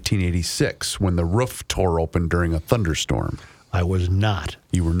in 1986 when the roof tore open during a thunderstorm. I was not.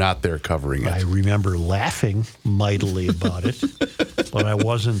 You were not there covering it. I remember laughing mightily about it, but I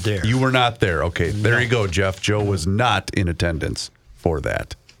wasn't there. You were not there. Okay, there you go, Jeff. Joe was not in attendance for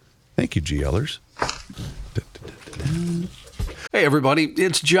that. Thank you, GLers. Hey everybody,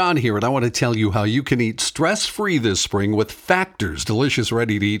 it's John here, and I want to tell you how you can eat stress-free this spring with Factor's delicious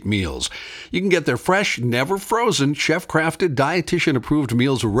ready-to-eat meals. You can get their fresh, never frozen, chef-crafted, dietitian-approved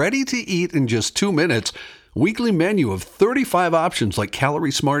meals ready to eat in just 2 minutes. Weekly menu of 35 options like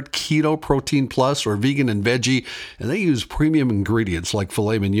Calorie Smart, Keto, Protein Plus, or Vegan and Veggie, and they use premium ingredients like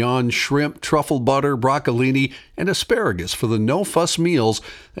filet mignon, shrimp, truffle butter, broccolini, and asparagus for the no-fuss meals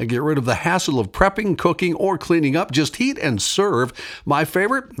that get rid of the hassle of prepping, cooking, or cleaning up. Just heat and serve. My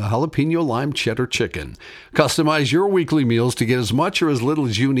favorite, the jalapeno lime cheddar chicken. Customize your weekly meals to get as much or as little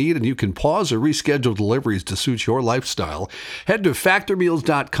as you need, and you can pause or reschedule deliveries to suit your lifestyle. Head to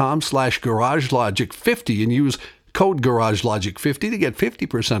factormeals.com/GarageLogic50 and use code GarageLogic50 to get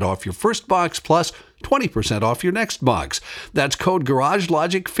 50% off your first box plus 20% off your next box. That's code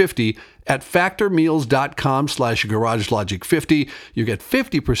GarageLogic50 at factormeals.com/GarageLogic50. You get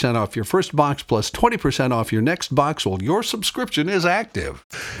 50% off your first box plus 20% off your next box while your subscription is active.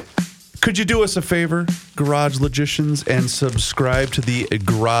 Could you do us a favor, Garage Logicians, and subscribe to the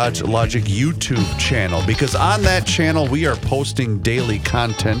Garage Logic YouTube channel? Because on that channel, we are posting daily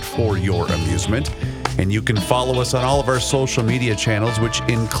content for your amusement. And you can follow us on all of our social media channels, which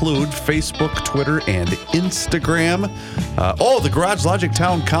include Facebook, Twitter, and Instagram. The Garage Logic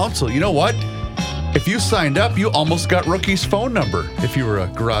Town Council. You know what? If you signed up, you almost got Rookie's phone number if you were a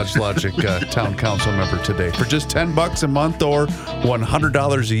Garage Logic Town Council member today. For just $10 a month or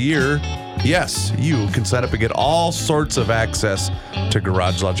 $100 a year, yes, you can sign up and get all sorts of access to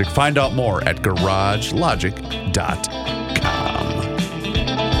Garage Logic. Find out more at garagelogic.com.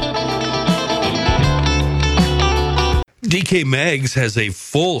 DK Mags has a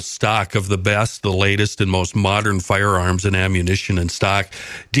full stock of the best, the latest, and most modern firearms and ammunition in stock.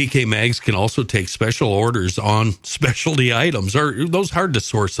 DK Mags can also take special orders on specialty items, or those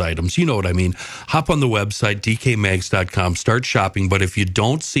hard-to-source items. You know what I mean. Hop on the website, dkmags.com, start shopping. But if you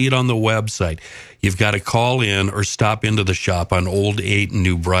don't see it on the website, you've got to call in or stop into the shop on Old 8 in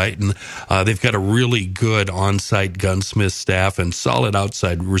New Brighton. They've got a really good on-site gunsmith staff and solid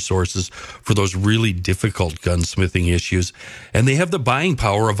outside resources for those really difficult gunsmithing issues. And they have the buying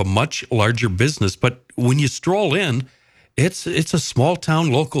power of a much larger business. But when you stroll in, it's a small-town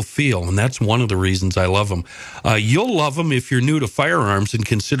local feel, and that's one of the reasons I love them. You'll love them if you're new to firearms and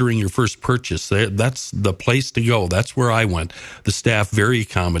considering your first purchase. That's the place to go. That's where I went. The staff, very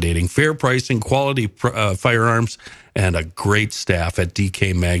accommodating. Fair pricing, quality firearms, and a great staff at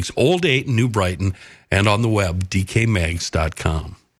DK Mags, Old 8 in New Brighton, and on the web, dkmags.com.